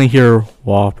can only hear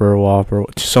Whopper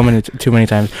too many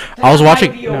times. I was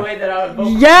watching.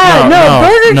 Yeah, No,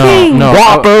 Burger King. No,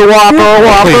 Whopper,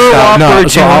 Please stop. No,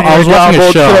 so I was watching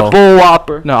a show. Triple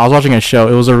Whopper. No, I was watching a show.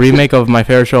 It was a remake of my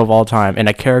favorite show of all time, and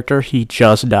a character he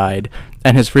just died,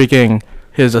 and his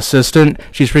assistant,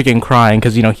 she's freaking crying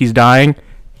because he's dying.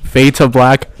 Fade to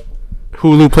black.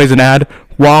 Hulu plays an ad.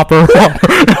 Whopper.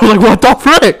 I was like, what the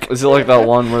frick? Is it like that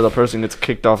one where the person gets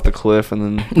kicked off the cliff and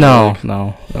then? No,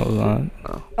 that was not.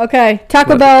 Okay,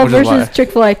 Taco What- Bell which is why. versus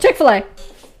Chick-fil-A. Chick-fil-A.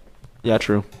 Yeah,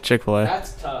 true. Chick-fil-A.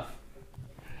 That's tough.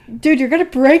 Dude, you're gonna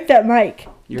break that mic.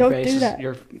 Your Don't face do is, that.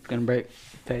 You're gonna break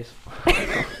face.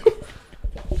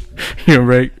 You're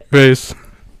right, face.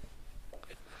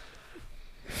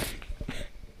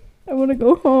 I want to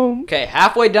go home. Okay,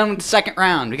 halfway done with the second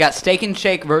round. We got Steak and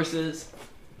Shake versus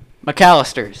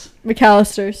McAllister's.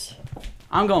 McAllister's.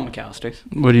 I'm going McAllister's.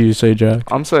 What do you say, Jack?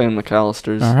 I'm saying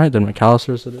McAllister's. All right, then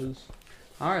McAllister's it is.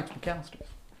 All right, it's McAllister's.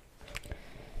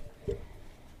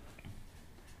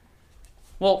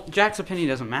 Well, Jack's opinion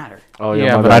doesn't matter. Oh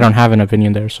Yeah, my but bad. I don't have an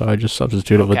opinion there, so I just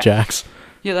substitute it with Okay. Jack's.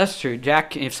 Yeah, that's true.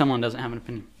 Jack, if someone doesn't have an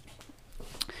opinion.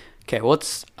 Okay,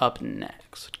 what's up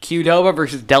next? Qdoba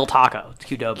versus Del Taco. It's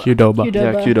Qdoba. Qdoba. Qdoba.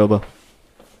 Yeah, Qdoba.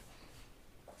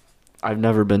 I've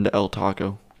never been to El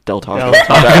Taco. Del Taco.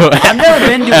 I've never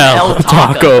been to El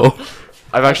Taco.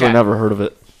 I've actually Okay. never heard of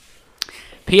it.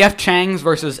 PF Chang's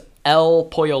versus El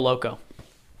Pollo Loco.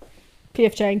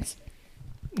 P.F. Chang's.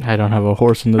 I don't have a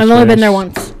horse in this I've only been race. there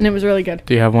once, and it was really good.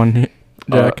 Do you have one,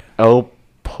 Jack? Pollo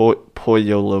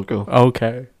Loco.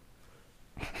 Okay.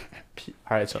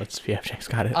 All right, so it's PF Chang's.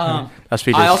 Got it. That's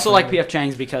PJ's. I also like PF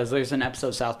Chang's because there's an episode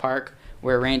of South Park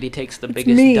where Randy takes the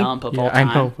biggest me. dump of all Yeah, time.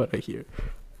 I know, but I hear.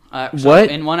 So What?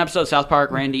 In one episode of South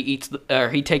Park, Randy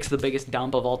he takes the biggest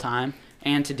dump of all time,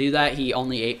 and to do that, he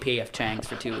only ate PF Chang's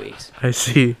for 2 weeks. I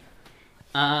see.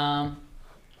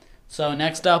 So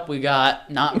next up, we got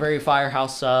Not Very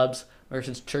Firehouse Subs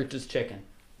versus Church's Chicken.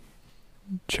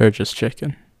 Church's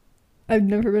chicken. I've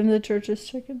never been to the Church's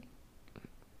Chicken.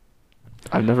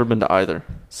 I've never been to either.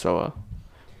 So,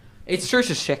 It's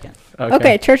Church's Chicken.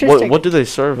 Okay, Church's Chicken. what do they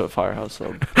serve at Firehouse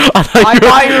though? I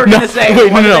thought you were going to say,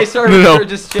 wait, what no, do no, they serve no, at no.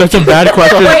 Church's Chicken? That's a bad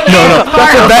question. Wait, No,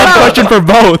 that's a bad question for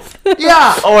both.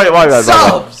 Yeah. Oh wait, my bad.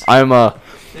 Subs.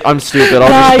 I'm stupid.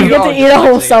 Nah, you I'll, get to eat a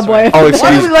whole Subway. I'll Why did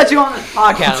excuse. we let you on this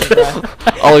podcast,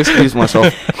 bro? I'll excuse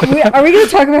myself. Are we going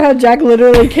to talk about how Jack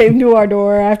literally came to our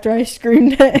door after I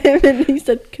screamed at him and he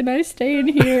said, "Can I stay in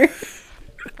here?"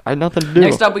 I had nothing to do.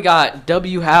 Next up, we got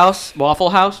Waffle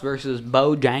House versus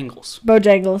Bojangles.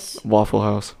 Bojangles. Waffle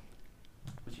House.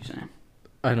 What you saying?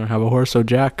 I don't have a horse, so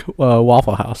Jack,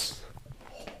 Waffle House.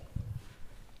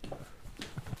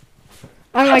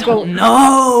 I might go.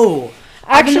 No.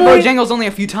 I've been to Actually, Bojangles only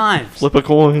a few times. Flip a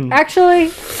coin. actually,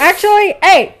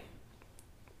 hey.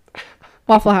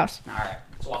 Waffle House. All right,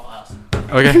 it's Waffle House.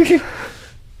 Okay.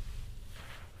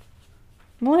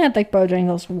 I've only had like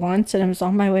Bojangles once, and I was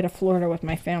on my way to Florida with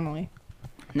my family.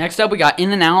 Next up, we got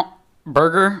In-N-Out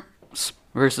Burger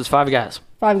versus Five Guys.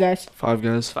 Five Guys. Five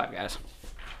Guys. Five Guys.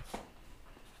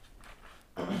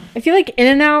 I feel like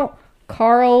In-N-Out,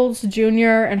 Carl's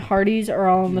Jr., and Hardee's are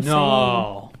all in the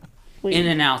No. same.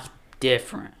 In-N-Out's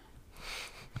different.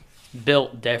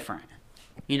 Built different.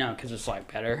 You know, because it's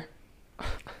like better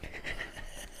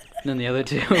than the other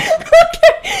two.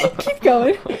 Keep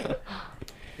going. Okay,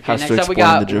 Has to next up, we explain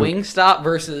got the joke. Wingstop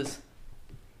versus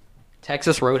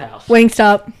Texas Roadhouse.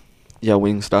 Wingstop, Yeah,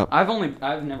 Wingstop.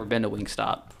 I've never been to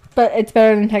Wingstop. but it's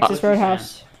better than Texas what you're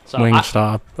Roadhouse. So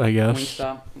Wingstop, I guess.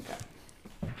 Wingstop.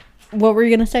 Okay. What were you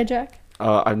gonna say, Jack?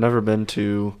 I've never been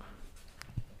to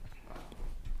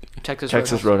Texas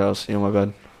Texas Roadhouse. You know, my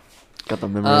bad. Got the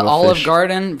memory of a Olive fish.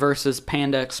 Garden versus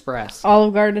Panda Express.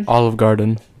 Olive Garden. Olive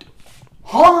Garden.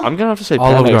 Huh? I'm gonna have to say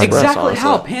Olive Panda Garden. Express. Exactly honestly.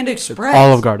 how Panda Express.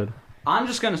 Olive Garden. I'm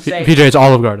just gonna say. PJ, it's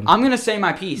Olive Garden. I'm gonna say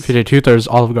my piece. PJ, 2/3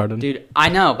 Olive Garden. Dude, I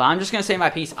know, but I'm just gonna say my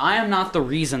piece. I am not the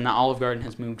reason that Olive Garden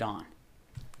has moved on.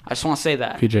 I just want to say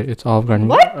that. PJ, it's Olive Garden.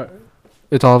 What?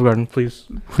 It's Olive Garden, please.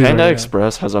 Please Panda write it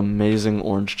Express has amazing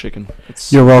orange chicken. It's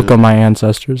down. You're so welcome, good. my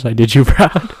ancestors. I did you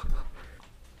proud.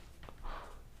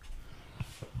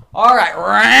 All right,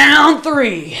 round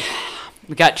 3.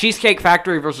 We got Cheesecake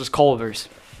Factory versus Culver's.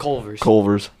 Culver's.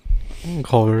 Culver's.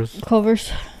 Culver's.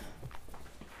 Culver's.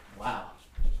 Wow.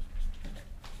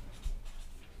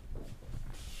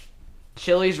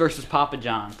 Chili's versus Papa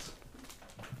John's.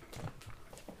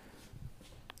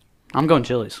 I'm going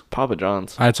Chili's. Papa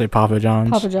John's. I'd say Papa John's.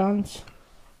 Papa John's.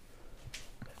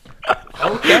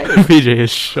 Okay. PJ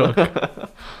is shook.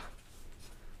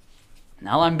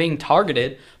 Now I'm being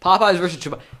targeted. Popeyes versus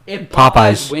Chipotle. If Popeyes.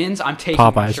 Popeyes wins, I'm taking my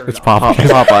Popeyes. shirt It's off. Popeyes.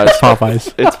 Popeyes.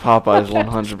 Popeyes. It's Popeyes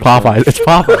 100%. Popeyes. It's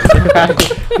Popeyes.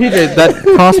 PJ,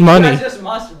 that costs You money. guys just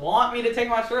must want me to take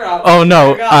my shirt off. Oh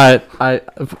no, There you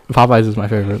go. Popeyes is my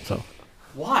favorite. So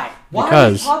Why? Why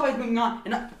Because- is Popeyes moving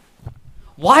on?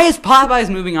 Why is Popeyes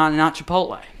moving on and not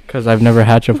Chipotle? because I've never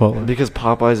had Chipotle. Because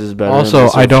Popeyes is better. and Also, they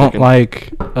serve I don't chicken. like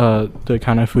the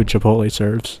kind of food Chipotle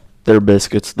serves. their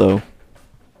biscuits though.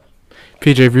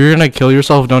 PJ, if you're gonna kill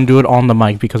yourself, don't do it on the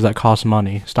mic because that costs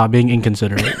money. Stop being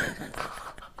inconsiderate.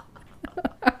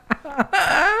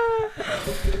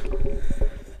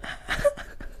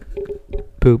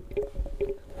 Poop.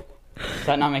 Is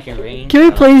that not making rain? Can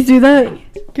we please do that?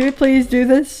 Can we please do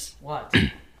this? What?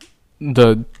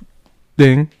 The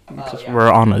thing. Oh, yeah.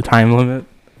 We're on a time limit.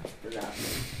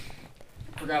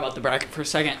 Forgot about the bracket for a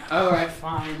second. Alright,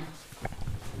 fine.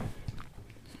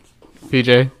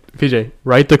 PJ,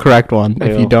 write the correct one.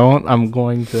 If you Ayo. don't, I'm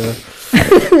going to.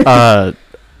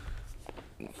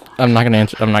 I'm not gonna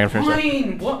answer. I'm not gonna finish that.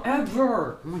 Fine,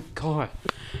 whatever. Oh my god.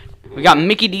 We got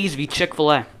Mickey D's v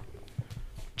Chick-fil-A.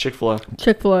 Chick-fil-A.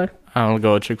 Chick-fil-A. I'll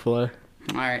go with Chick-fil-A.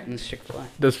 Alright, it's Chick-fil-A.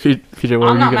 Does PJ? What were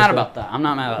I'm you not gonna mad say? about that. I'm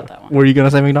not mad about that one. Were you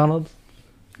gonna say McDonald's?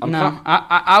 No,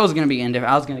 I was gonna be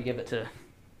indifferent. I was gonna give it to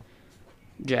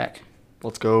Jack.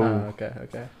 Let's go. Okay.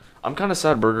 I'm kind of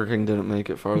sad Burger King didn't make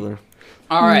it farther.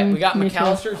 Alright, we got me too.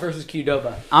 McAllister's versus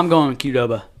Qdoba. I'm going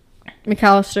Qdoba.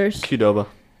 McAllister's. Qdoba.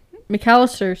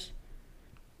 McAllister's.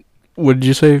 What did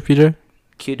you say, PJ?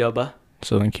 Qdoba.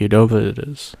 So then Qdoba it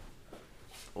is.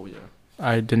 Oh yeah.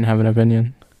 I didn't have an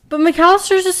opinion. But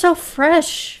McAllister's is so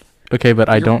fresh. Okay, but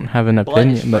I Your don't have an Blood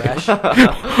is opinion. Like,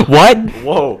 fresh. what?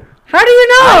 Whoa. How do you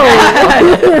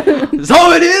know?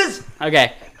 So it is.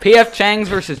 Okay, PF Chang's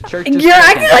versus Church's You're Chicken.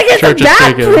 acting like it's Church's a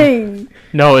bad Chicken. thing.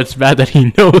 No, it's bad that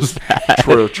he knows that.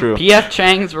 True. True. PF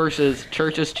Chang's versus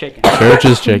Church's Chicken.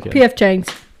 Church's Chicken. PF Chang's.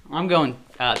 I'm going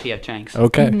PF Chang's.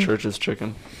 Okay. Church's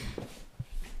chicken.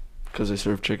 Because they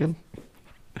serve chicken.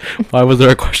 Why was there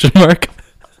a question mark?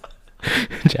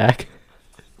 Jack.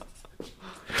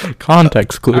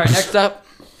 Context clues. All right, next up,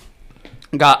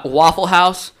 got Waffle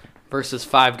House versus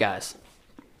Five Guys.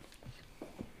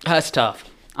 That's tough.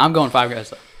 I'm going Five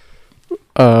Guys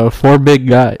though. 4 big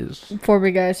guys. 4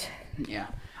 big guys. Yeah,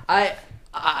 I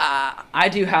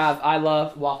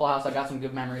love Waffle House. I got some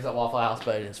good memories at Waffle House,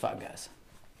 but it is Five Guys.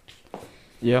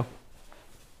 Yeah.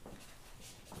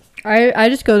 I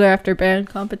just go there after band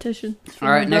competition. All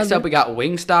right, next up we got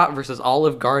Wingstop versus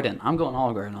Olive Garden. I'm going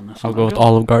Olive Garden on this I'll one. go with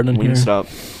Olive Garden here.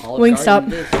 Wingstop. Olive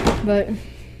Garden it Wingstop, is. but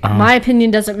Uh-huh. my opinion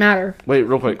doesn't matter. Wait,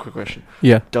 real quick question.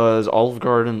 Yeah. Does Olive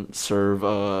Garden serve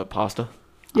pasta?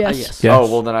 Yes. Yes. Yes.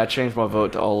 Oh, well, then I changed my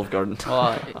vote to Olive Garden.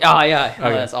 Oh yeah,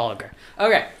 Okay. that's Olive Garden.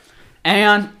 Okay,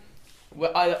 and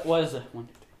what is it? 1, 2,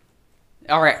 3.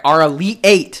 All right, our Elite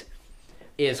 8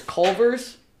 is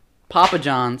Culver's, Papa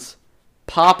John's,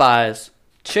 Popeyes,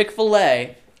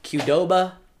 Chick-fil-A,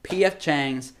 Qdoba, P.F.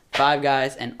 Chang's, Five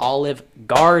Guys, and Olive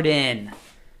Garden.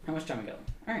 How much time we got?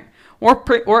 All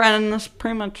right, we're ending this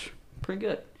pretty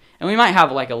good, and we might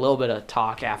have like a little bit of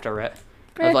talk after it,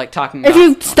 of like talking. If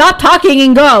you stop talking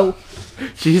and go.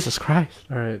 Jesus Christ.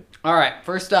 All right. All right,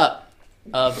 first up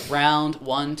of round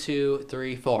 1, 2,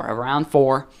 3, 4. Of round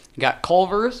 4, you got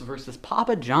Culver's versus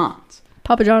Papa John's.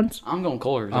 Papa John's. I'm going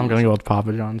Culver's. I'm gonna go with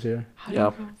Papa John's here.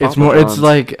 Yep. It's Papa more. John's. It's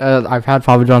like I've had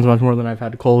Papa John's much more than I've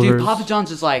had Culver's. Dude, Papa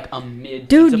John's is like a mid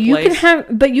Dude, pizza you place.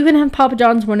 can have Papa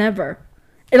John's whenever.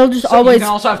 It'll just So always. You can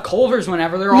also have Culver's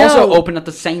whenever. They're No. also open at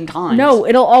the same time. No,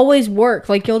 it'll always work.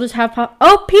 Like you'll just have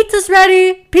oh, pizza's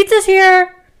ready. Pizza's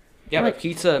here. Yeah, like- but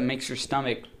pizza makes your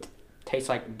stomach taste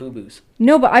like boo-boos.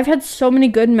 No, but I've had so many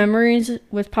good memories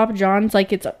with Papa John's.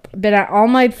 Like it's been at all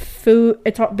my food.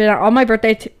 It's been at all my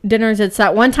birthday dinners. It's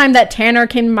that one time that Tanner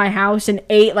came to my house and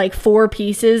ate like 4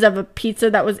 pieces of a pizza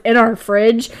that was in our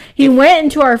fridge. He went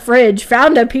into our fridge,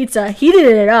 found a pizza, heated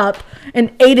it up,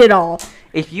 and ate it all.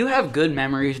 If you have good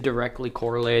memories directly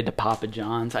correlated to Papa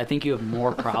John's, I think you have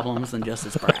more problems than just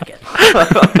this bracket.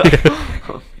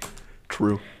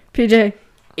 True. PJ,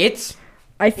 It's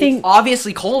I think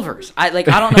obviously Culver's. I don't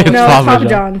know. no, Papa it's Papa John's.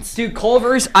 John's. Dude,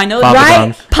 Culver's. I know. Papa Right,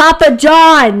 John's. Papa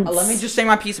John's. Let me just say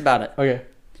my piece about it. Okay.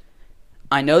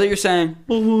 I know that you're saying,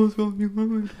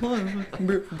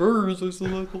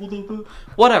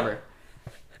 whatever.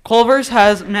 Culver's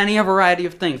has many a variety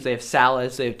of things. They have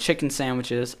salads, they have chicken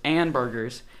sandwiches, and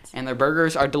burgers. And their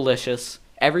burgers are delicious.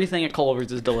 Everything at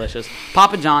Culver's is delicious.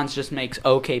 Papa John's just makes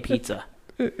okay pizza.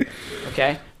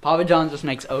 Okay? Papa John's just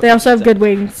makes okay They also have pizza. good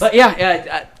wings. But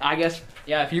yeah, I guess,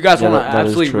 yeah, if you guys Yeah, want to that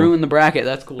is absolutely true. ruin the bracket,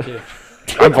 that's cool too.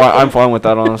 I'm fine with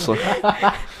that, honestly.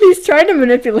 He's trying to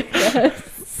manipulate us.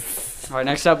 All right,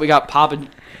 next up we got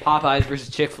Popeyes versus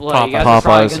Chick-fil-A. You guys are Popeyes.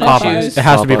 probably gonna Popeyes. choose It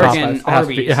has to be friggin'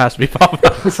 Popeyes. It has to be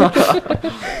Arby's.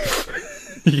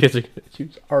 Popeyes. You guys are gonna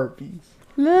choose Arby's.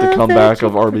 The comeback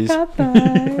of Arby's.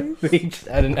 They just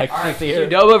add an All extra right, tier.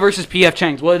 Qdoba versus P.F.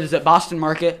 Chang's. What is it? Boston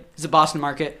Market? Is it Boston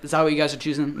Market? Is that what you guys are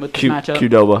choosing with this matchup?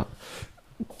 Qdoba.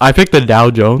 I picked the Dow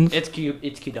Jones. It's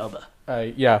Qdoba.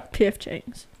 Yeah. P.F.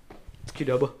 Chang's. It's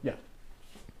Qdoba. Yeah.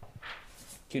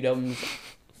 Qdoba.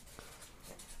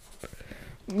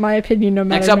 My opinion, no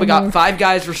matter. Next up, we no got more. Five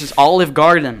Guys versus Olive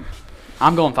Garden.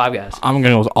 I'm going Five Guys. I'm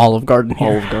gonna go with Olive Garden here.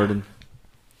 Olive Garden.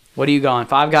 What are you going?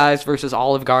 Five Guys versus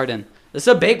Olive Garden. This is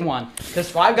a big one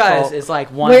because Five Guys is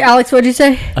like one. Wait, Alex, what'd you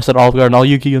say? I said Olive Garden. All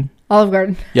you, Keegan? Olive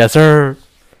Garden. Yes, sir.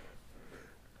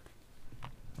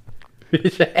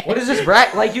 What is this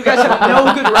bracket? Like you guys have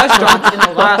no good restaurants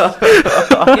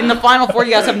in the final 4.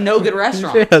 You guys have no good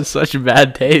restaurants. Has such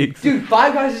bad takes. Dude,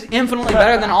 Five Guys is infinitely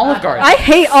better than Olive Garden. I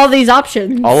hate all these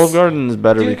options. Olive Garden is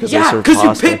better Dude, because they yeah, serve because you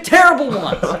pasta. picked terrible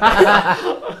ones.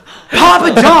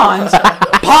 Papa John's,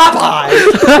 Popeyes.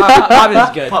 Popeyes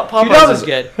is good. Popeyes is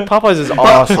good. Popeyes is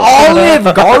awesome.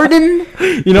 Olive Garden.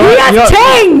 You know what? You know, P.F.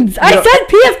 Chang's. I know- said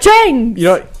P.F. Chang's. you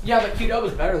know Yeah, but Qdoba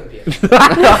is better than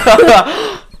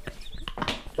PF.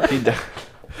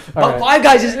 But Alright. Five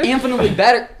Guys is infinitely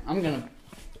better. I'm gonna.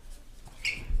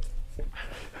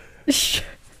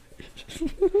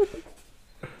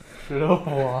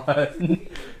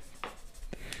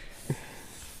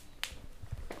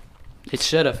 It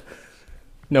should have.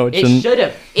 No, it It shouldn't. should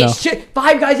have. It No. should.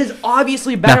 Five Guys is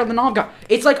obviously better than Olive Garden.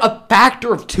 It's like a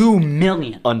factor of 2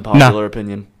 million. Unpopular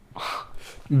opinion.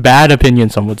 Bad opinion,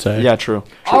 some would say. Yeah, true.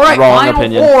 All right, Wrong final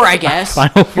opinion. 4, I guess.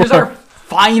 Final Here's four. our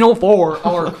final 4,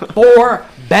 our 4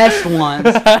 best ones.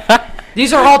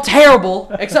 These are all terrible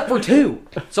except for 2.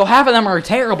 So half of them are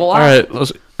terrible. All right,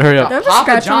 let's hurry Do I up. have a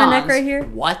scratch on my neck right here?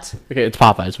 What? Okay, it's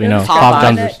Popeyes. We know. There's Papa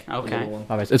Popeyes. John's. is- Okay.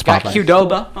 Popeyes. It's Got Popeyes.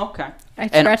 Qdoba. Okay. I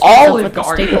And scratched myself Olive with a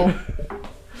Garden. staple.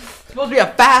 supposed to be a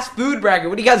fast food bracket.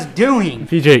 What are you guys doing?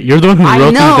 PJ, you're the one who I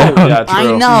wrote know. these down. Yeah, true.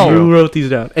 I know. You wrote these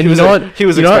down. And He you was know like- what? he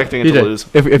was You know what? expecting it to PJ, lose.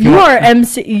 If You you are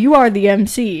MC. You are the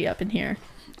MC up in here.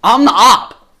 I'm the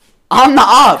op. I'm the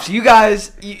ops. You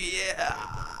guys. Yeah.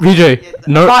 PJ,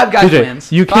 no. Five guys PJ,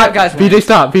 wins. You Five can't. guys PJ, wins.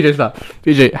 stop. PJ, stop.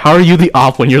 PJ, how are you the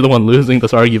op when you're the one losing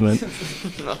this argument?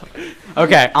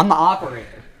 Okay, I'm the operator.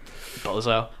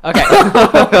 Bozo. Okay.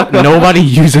 Nobody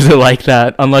uses it like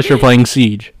that unless you're playing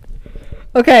Siege.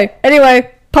 Okay.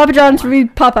 Anyway, Papa John's v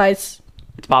Popeyes.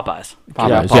 It's Popeyes. Popeyes.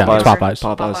 Yeah, it's Popeyes.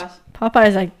 Popeyes.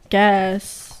 Popeyes, I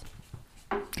guess.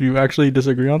 Do you actually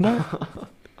disagree on that?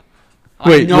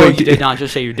 Wait, no, wait, you did not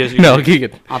just say you disagree. No,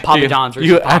 Keegan. Papa Keegan, John's versus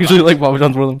You Popeyes. actually like Papa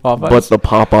John's more than Popeyes? But the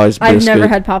Popeyes biscuit. I've never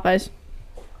had Popeyes.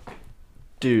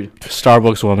 Dude,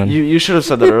 Starbucks woman. you should have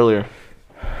said that earlier.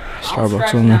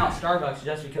 Starbucks woman. woman. Starbucks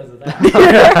just because of that.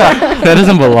 That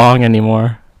doesn't belong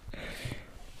anymore.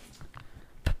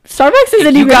 Starbucks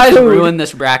isn't You even guys food. ruined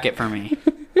this bracket for me.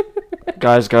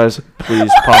 Guys, please,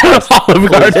 Popeyes. Olive Please,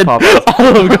 Garden. Popeyes.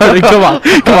 Olive Garden.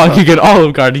 Come on, Keegan.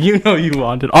 Olive Garden. You know you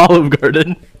wanted Olive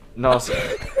Garden. No,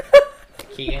 sir.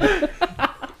 Keegan.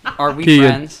 Are we Keegan.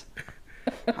 friends?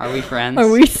 Are we friends? Are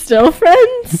we still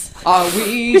friends? Are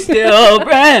we still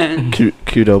friends?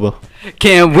 Qdoba.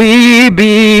 Can we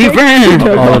be friends?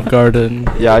 Olive Garden.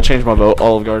 Yeah, I changed my vote.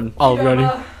 Olive Garden. Olive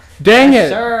Garden. Dang Yes, it.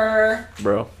 sir.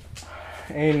 Bro.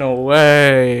 Ain't no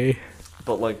way.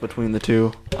 But like between the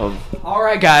two of All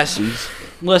right, guys. these.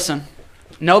 Listen.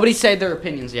 Nobody said their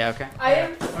opinions yet, okay? I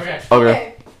am.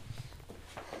 Okay.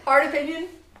 Hard opinion.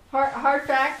 Hard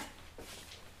fact.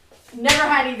 Never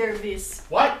had either of these.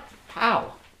 What?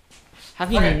 How?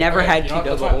 Have you never had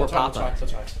Qdoba or Papa?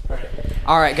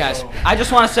 All right, guys. I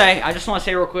just want to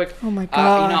say real quick. Oh my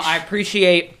gosh. I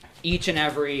appreciate each and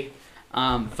every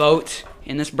vote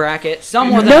in this bracket. Some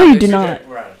more than No, you others. do not.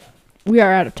 We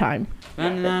are out of time.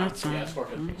 No,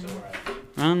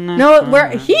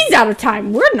 he's out of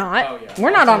time. We're not. Oh, yeah.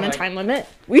 We're not on a time limit.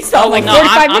 We still have like no,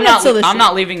 45 I'm minutes till this. I'm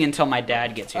not leaving until my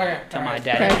dad gets here. Okay, Till my alright.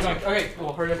 dad. Okay. Gets here. Okay,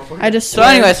 well, hurry up. I just. So, swear.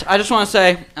 anyways, I just want to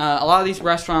say a lot of these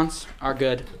restaurants are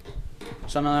good.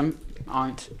 Some of them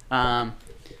aren't.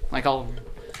 Like all.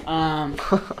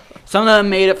 Some of them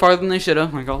made it farther than they should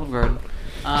have, like Olive Garden.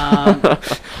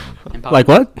 And Like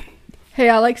what? Hey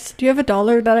Alex, do you have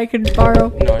 $1 that I could borrow?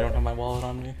 No, I don't have my wallet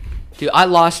on me. Dude, I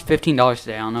lost $15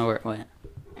 today. I don't know where it went.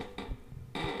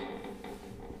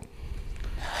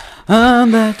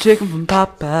 I'm that chicken from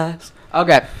Popeyes.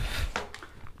 Okay.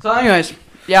 So, anyways,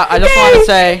 yeah, I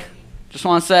just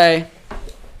want to say.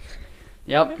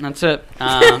 Yep, that's it.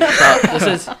 So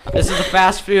this is the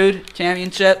fast food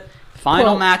championship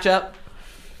final Cool. matchup.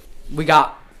 We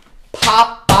got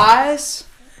Popeyes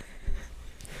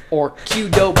or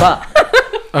Qdoba.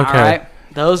 Okay. All right,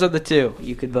 those are the two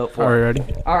you could vote for. Are we ready?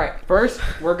 All right, first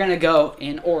we're gonna go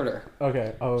in order.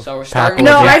 Okay. Oh. So we're Pack starting. or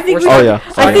with No, Jack. I think We're we. starting- yeah.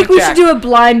 I Sorry. think we Jack. should do a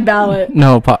blind ballot.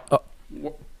 No,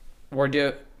 We're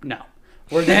doing no.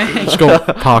 We're doing. let's go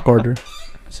talk order.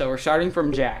 So we're starting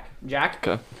from Jack. Jack.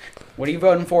 Okay. What are you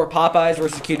voting for? Popeyes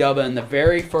versus Qdoba in the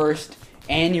very first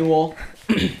annual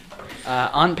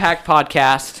unPAKed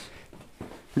podcast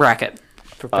bracket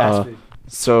for fast food.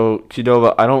 So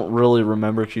Qdoba, I don't really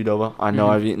remember Qdoba. I know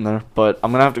Mhm. I've eaten there, but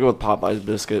I'm gonna have to go with Popeyes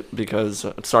biscuit because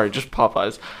just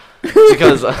Popeyes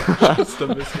because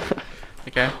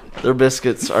Okay. their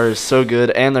biscuits are so good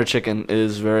and their chicken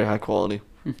is very high quality.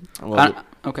 I love it.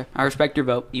 Okay, I respect your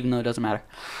vote, even though it doesn't matter.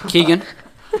 Keegan,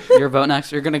 your vote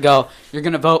next. You're gonna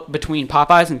vote between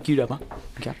Popeyes and Qdoba.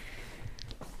 Okay.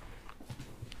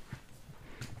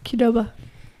 Qdoba.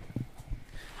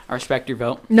 I respect your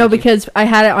vote. No, Thank you. because I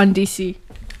had it on DC.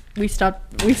 We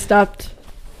stopped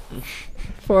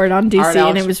for it on DC, Alright, and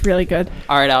Alex. it was really good.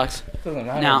 All right, Alex.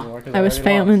 Now, I was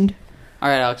famine. All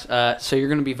right, Alex. So you're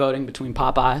gonna be voting between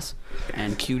Popeyes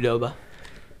and Qdoba.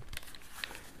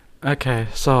 Okay,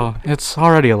 so it's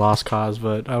already a lost cause,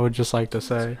 but I would just like to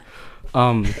say,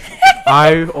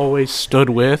 I always stood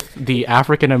with the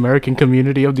African American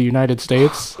community of the United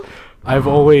States. I've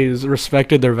always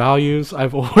respected their values.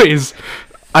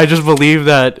 I just believe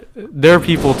that they're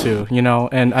people too, you know,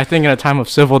 and I think in a time of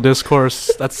civil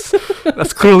discourse, that's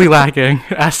clearly lacking.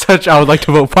 As such, I would like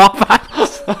to vote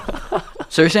Popeyes.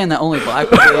 So you're saying that only black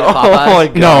people eat Oh Popeyes? my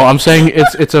god! No, I'm saying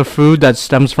it's a food that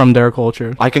stems from their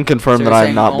culture. I can So confirm you're that I'm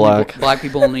saying not only black. Black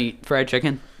people only eat fried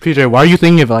chicken. PJ, why are you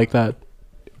thinking of it like that?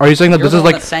 Are you saying that You're this the is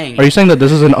one like? that's saying Are you it. saying that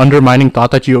this is an undermining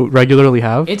thought that you regularly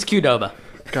have? It's Qdoba.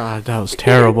 God, that was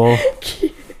terrible.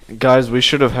 Guys, we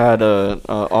should have had a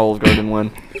Olive Garden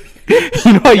win.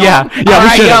 You know what? Yeah, All we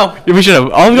right, should yo. have. We should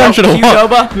have. Olive Garden should have won.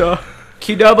 Qdoba. No.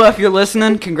 Qdoba, if you're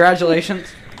listening, congratulations.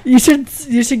 You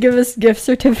should give us gift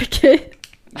certificate.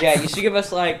 Yeah, you should give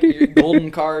us like your golden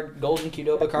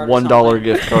Qdoba card. $1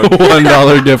 gift card.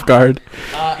 $1 gift card.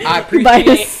 I Buy a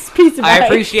appreciate. piece of I ice.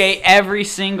 appreciate every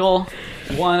single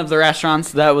one of the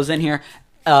restaurants that was in here.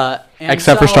 And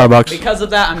Except for so, Starbucks. Because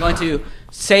of that, I'm going to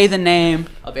say the name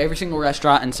of every single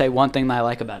restaurant and say one thing that I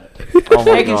like about it. Oh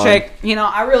my Shake and God. Shake. You know,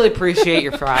 I really appreciate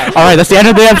your fries. All right, that's the end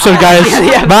of the episode, guys.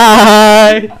 Yeah.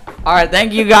 Bye. All right,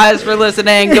 thank you guys for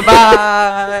listening.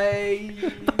 Goodbye.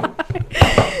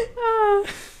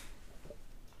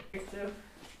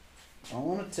 I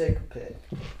want to take a pic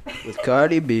with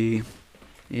Cardi B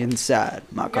inside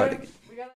my cardigan.